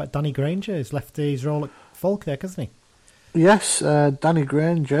yesterday, about Danny Granger, who's left his role at Falkirk, hasn't he? Yes, Danny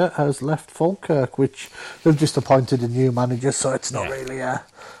Granger has left Falkirk, which they've just appointed a new manager, so it's not really a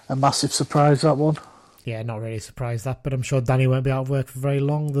massive surprise, that one. Yeah, not really surprised that, but I'm sure Danny won't be out of work for very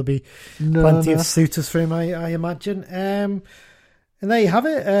long. There'll be plenty of suitors for him, I imagine. And there you have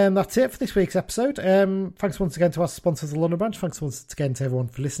it. That's it for this week's episode. Thanks once again to our sponsors, the London branch. Thanks once again to everyone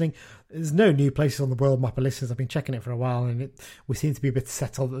for listening. There's no new places on the world map of listeners. I've been checking it for a while, and we seem to be a bit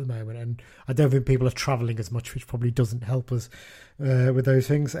settled at the moment. And I don't think people are travelling as much, which probably doesn't help us with those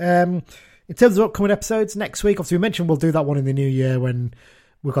things. In terms of upcoming episodes, next week, obviously we mentioned we'll do that one in the new year when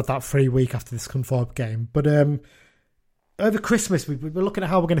we've got that free week after this Scunthorpe game. But over Christmas, we're looking at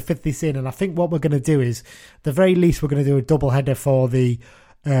how we're going to fit this in, and I think what we're going to do is, at the very least, we're going to do a double header for the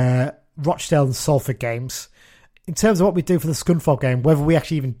Rochdale and Salford games. In terms of what we do for the Scunthorpe game, whether we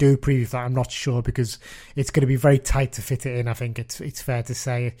actually even do preview that, I'm not sure, because it's going to be very tight to fit it in. I think it's fair to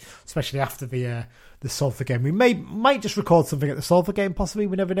say, especially after the Salford game. We might just record something at the Salford game, possibly.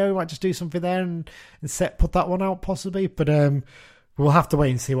 We never know. We might just do something there and put that one out, possibly. But we'll have to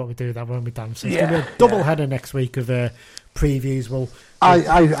wait and see what we do with that when we're done. So it's going to be a double header next week of previews.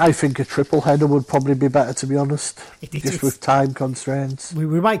 I think a triple header would probably be better, to be honest, just with time constraints.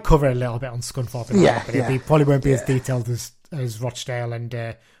 We might cover a little bit on Scunthorpe, but it probably won't be as detailed as Rochdale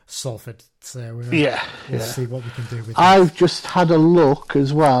and Salford. So we'll see what we can do with it. I've just had a look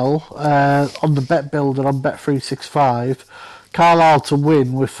as well on the bet builder on Bet365. Carlisle to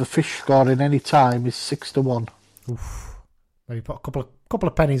win with the Fish scoring any time is 6-1. Oof. Maybe put a couple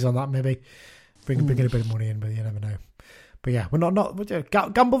of pennies on that. Maybe bring a bit of money in, but you never know. But yeah, we're not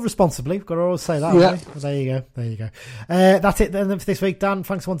gamble responsibly. We've got to always say that. Yeah. Well, there you go. That's it then for this week, Dan.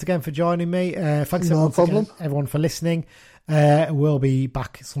 Thanks once again for joining me. Thanks again, everyone, for listening. We'll be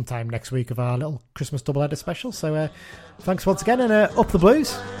back sometime next week of our little Christmas double-header special. So thanks once again, and up the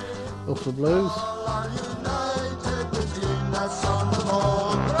Blues. Up the Blues.